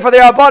there, so therefore they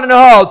are abundant to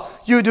hold.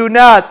 You do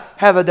not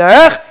have a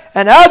derech.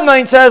 And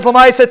Admin says,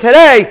 Lamaisa,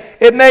 today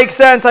it makes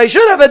sense I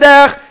should have a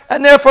derech,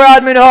 and therefore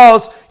Admin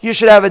holds you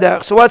should have a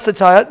derech. So what's the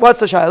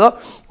shayla?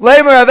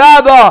 Lamer of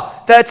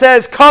Abba that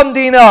says, Kam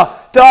dina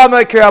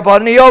da'amar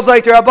kirabbanan. He holds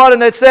like the Rabbanan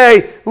that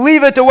say,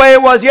 leave it the way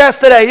it was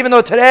yesterday, even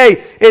though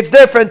today it's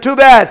different. Too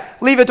bad.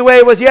 Leave it the way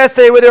it was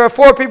yesterday, where there were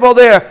 4 people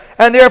there,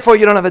 and therefore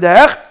you don't have a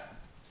derech.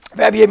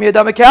 Rabbi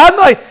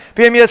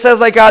Yirmiyah says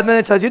like Admin,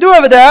 it says you do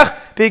have a derech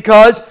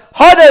because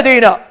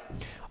hadadina.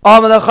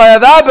 Ad can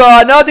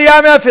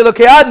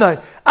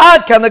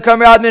the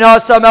kamer admin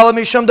hasam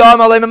elamishum da'am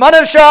alayim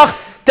manav shach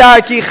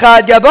darki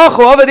chad gabachu.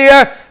 Over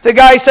there, the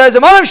guy says,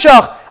 manav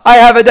shach, I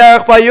have a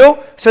derech by you,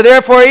 so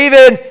therefore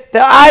even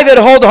the I that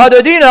hold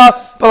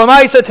hadadina, but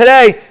Lamaisa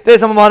today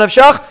there's a manav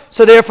shach,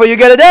 so therefore you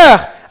get a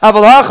derech.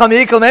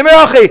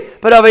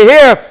 But over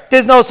here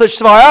there's no such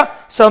svara,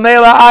 so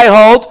mela I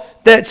hold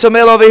that. So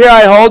mela over here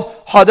I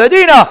hold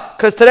hadadina,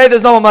 because today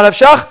there's no manav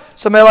shach,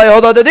 so mela I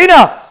hold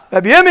hadadina. I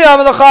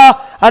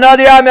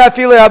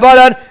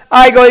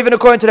go even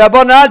according to the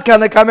Rabbanan. Can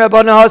the Kamer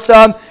Rabbanan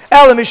Hasam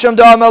Elam Mishum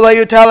Da'am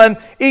you tell him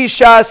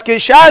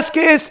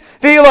Ishaskis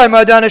V'iloi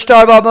Mardan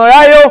Ishtar Bab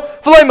Marayu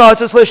V'iloi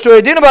Matzis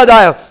L'Shtur Dina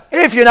Badayu.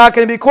 If you're not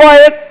going to be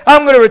quiet,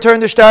 I'm going to return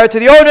the shtar to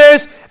the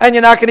owners, and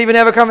you're not going to even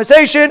have a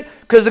conversation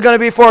because there's going to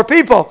be 4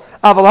 people.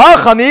 But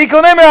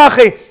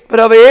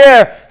over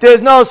here,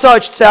 there's no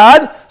such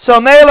tzad. So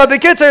Meila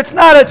Bekitzer, it's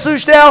not a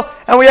tzushtel,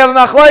 and we have a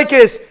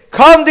machlaikis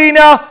Kam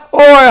dina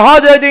or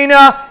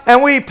hadadina,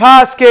 and we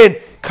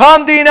paskin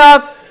Kam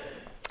dina.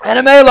 And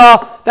a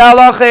Meila, the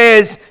halacha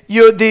is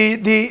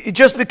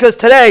just because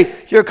today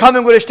you're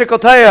coming with a shtickle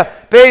tayah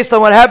based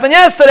on what happened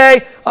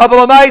yesterday,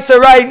 Abulamaisa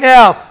right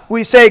now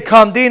we say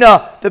Kam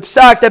dina, the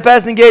psak that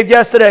Bezdin gave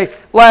yesterday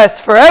lasts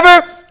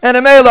forever. And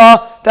a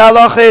Meila, the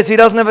halacha is he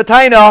doesn't have a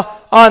taina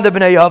on the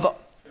bnei Yavam.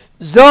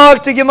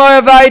 Zog to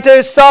Gemara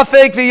Vayter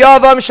Safik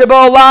v'Yavam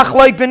Shebo Lach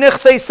like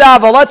Benichsei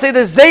Sava. Let's say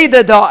the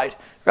Zayda died,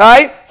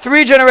 right?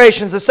 3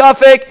 generations. The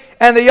Safik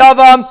and the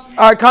Yavam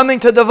are coming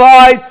to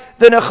divide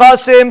the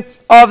Nechasim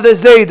of the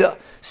Zayda.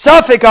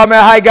 Safik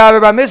Amar Hai Gaver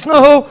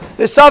Bamisnahu.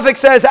 The Safik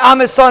says, I'm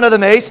a son of the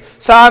mace,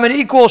 so I'm an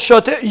equal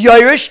Shota,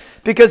 Yerush,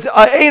 because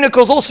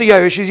Einikal is also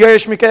Yerush. He's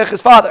Yerush Mikech,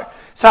 his father.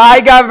 So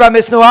Hai Gaver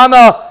Bamisnahu, I'm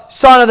a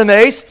son of the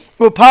mace.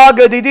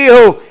 Upaga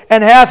Didihu,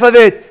 and half of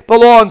it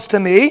belongs to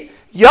me.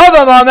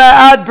 Yavam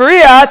ad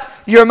Briat,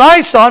 you're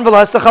my son,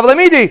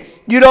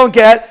 you don't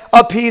get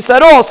a piece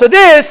at all. So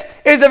this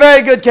is a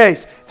very good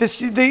case. The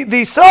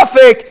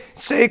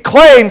Safik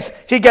claims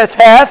he gets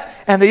half,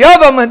 and the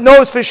Yavam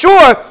knows for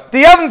sure,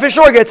 the Yavam for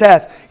sure gets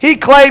half. He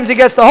claims he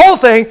gets the whole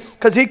thing,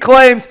 because he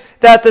claims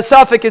that the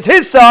Safik is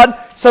his son,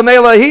 so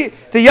Mela, the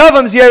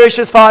Yavam's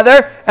Yerish's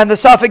father, and the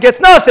Safik gets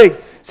nothing.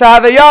 So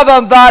have a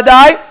Yavam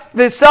Vadai,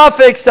 the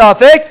Safik,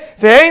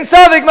 the Ein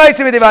Safik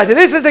Maitzim Divided.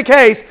 This is the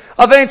case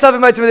of Ein Safik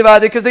Maitzim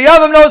Divided, because the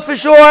Yavam knows for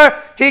sure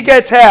he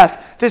gets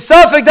half. The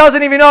Safik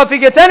doesn't even know if he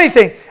gets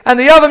anything, and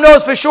the Yavam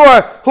knows for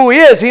sure who he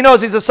is. He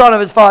knows he's the son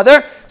of his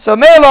father. So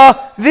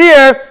Mela,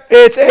 there,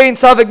 it's Ein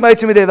Safik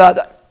Maitzim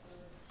Divided.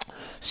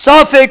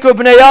 Safik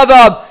ubnei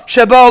Yavam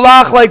Shebo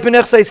Lach like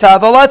Benichsei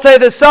Sava. Let's say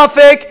the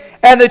Safik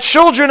and the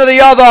children of the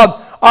Yavam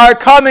are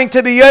coming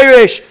to be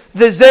Yerush,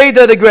 the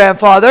Zayda, the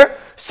grandfather.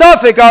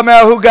 Safik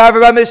Amar Hu Gaver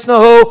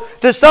Bamisnahu.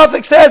 The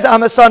Safik says,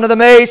 I'm a son of the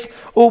mace.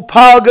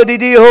 Upal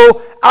Gadidihu.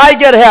 I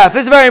get half.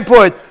 This is very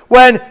important.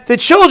 When the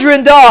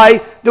children die,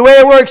 the way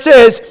it works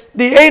is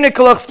the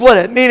Einikal split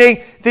it.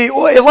 Meaning,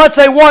 let's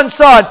say one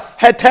son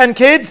had 10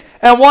 kids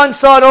and one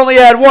son only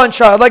had 1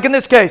 child. Like in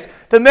this case,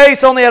 the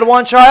mace only had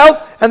 1 child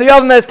and the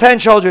other has 10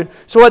 children.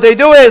 So what they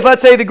do is,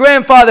 let's say the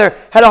grandfather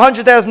had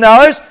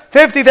 $100,000,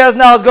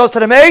 $50,000 goes to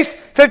the mace,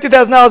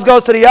 $50,000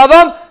 goes to the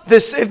Yavam.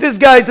 If this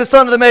guy is the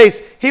son of the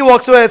mace, he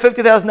walks away with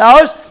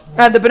 $50,000,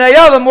 and the Bnei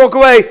Yavam walk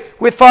away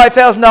with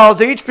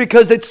 $5,000 each,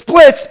 because it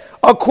splits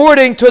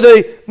according to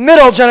the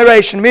middle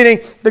generation, meaning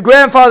the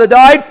grandfather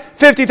died,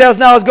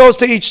 $50,000 goes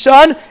to each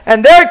son,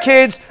 and their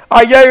kids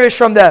are Yerush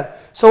from them.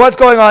 So what's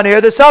going on here?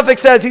 The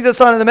suffix says he's a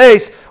son of the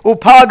mace.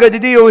 Upaga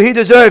didiu, he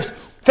deserves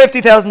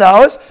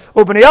 $50,000.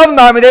 Ubni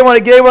Yavamami,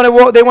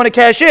 they want to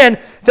cash in.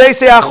 They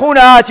say,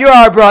 Achuna, you're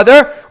our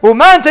brother.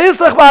 Umanta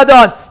islach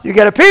ba'adan. You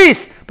get a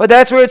piece, but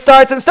that's where it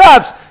starts and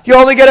stops. You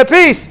only get a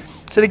piece.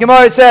 So the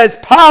Gemara says,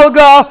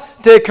 Palga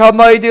de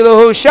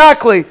kamaydilahu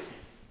shakli.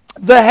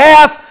 The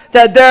half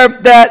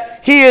that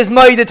he is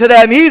maided to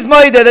them, he's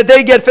maided that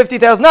they get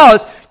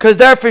 $50,000 because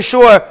they're for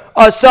sure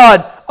a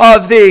son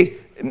of the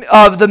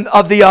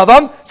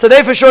Yavam, so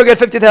they for sure get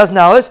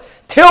 $50,000.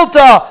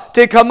 Tilta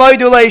to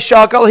Kamaidule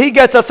Shakal, he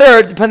gets a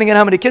third, depending on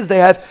how many kids they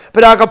have.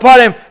 But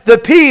Akapadim, the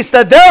piece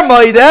that they're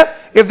Maida,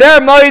 if they're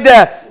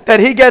Maida, that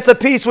he gets a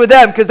piece with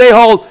them because they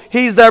hold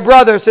he's their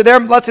brother. So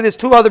let's say there's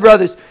two other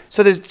brothers,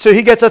 so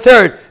he gets a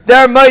third.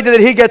 They're Maida that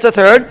he gets a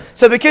third.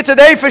 So the kids,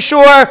 they for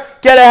sure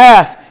get a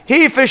half.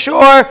 He for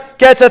sure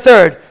gets a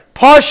third.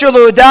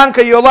 Pashalu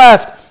Danka, you're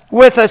left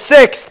with a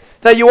sixth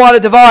that you want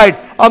to divide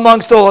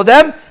amongst all of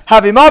them. So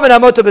the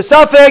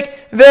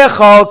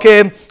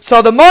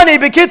money,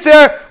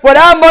 bekitzer, what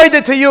I'm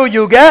minded to you,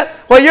 you get.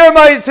 What you're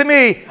minded to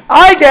me,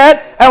 I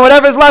get. And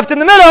whatever's left in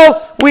the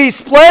middle, we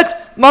split.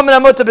 Mamin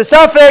amota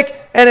b'safek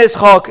and his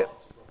chokim.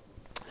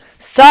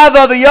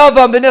 Sava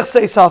v'yavam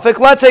b'nichsei safek.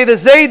 Let's say the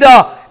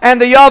Zayda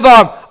and the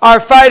Yavam are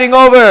fighting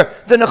over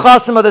the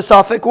nechasim of the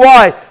safek.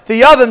 Why?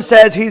 The Yavam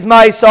says he's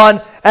my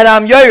son and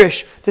I'm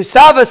Yerush. The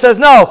Sava says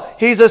no,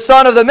 he's a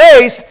son of the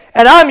mace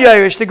and I'm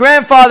Yerush. The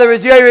grandfather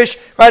is Yerush,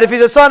 right? If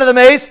he's a son of the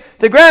mace,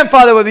 the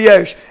grandfather would be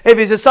Yerush. If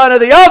he's a son of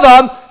the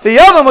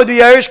Yavam would be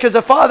Yerush because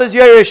the father's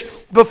Yerush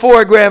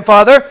before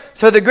grandfather.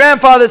 So the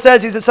grandfather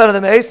says he's the son of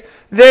the mace.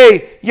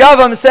 The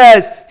Yavam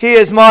says he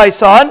is my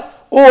son.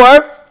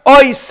 Or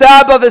let's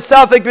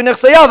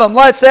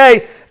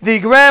say the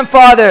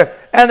grandfather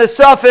and the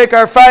suffix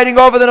are fighting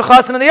over the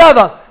nechasim and the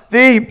yavam.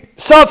 The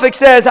suffix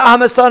says,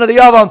 I'm a son of the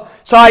yavam,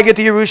 so I get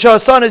the Yerusha. A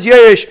son is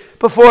Yerush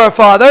before a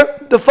father.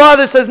 The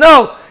father says,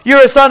 no,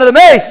 you're a son of the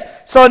mace.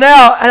 So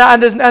now,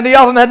 and the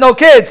yavam had no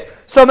kids.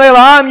 So Mela,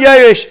 I'm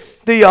Yerush,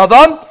 the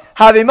yavam.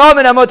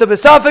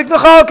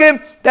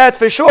 That's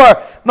for sure.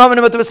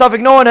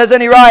 No one has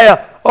any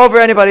raya over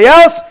anybody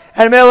else.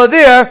 And Mela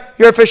there,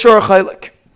 you're for sure chaylik.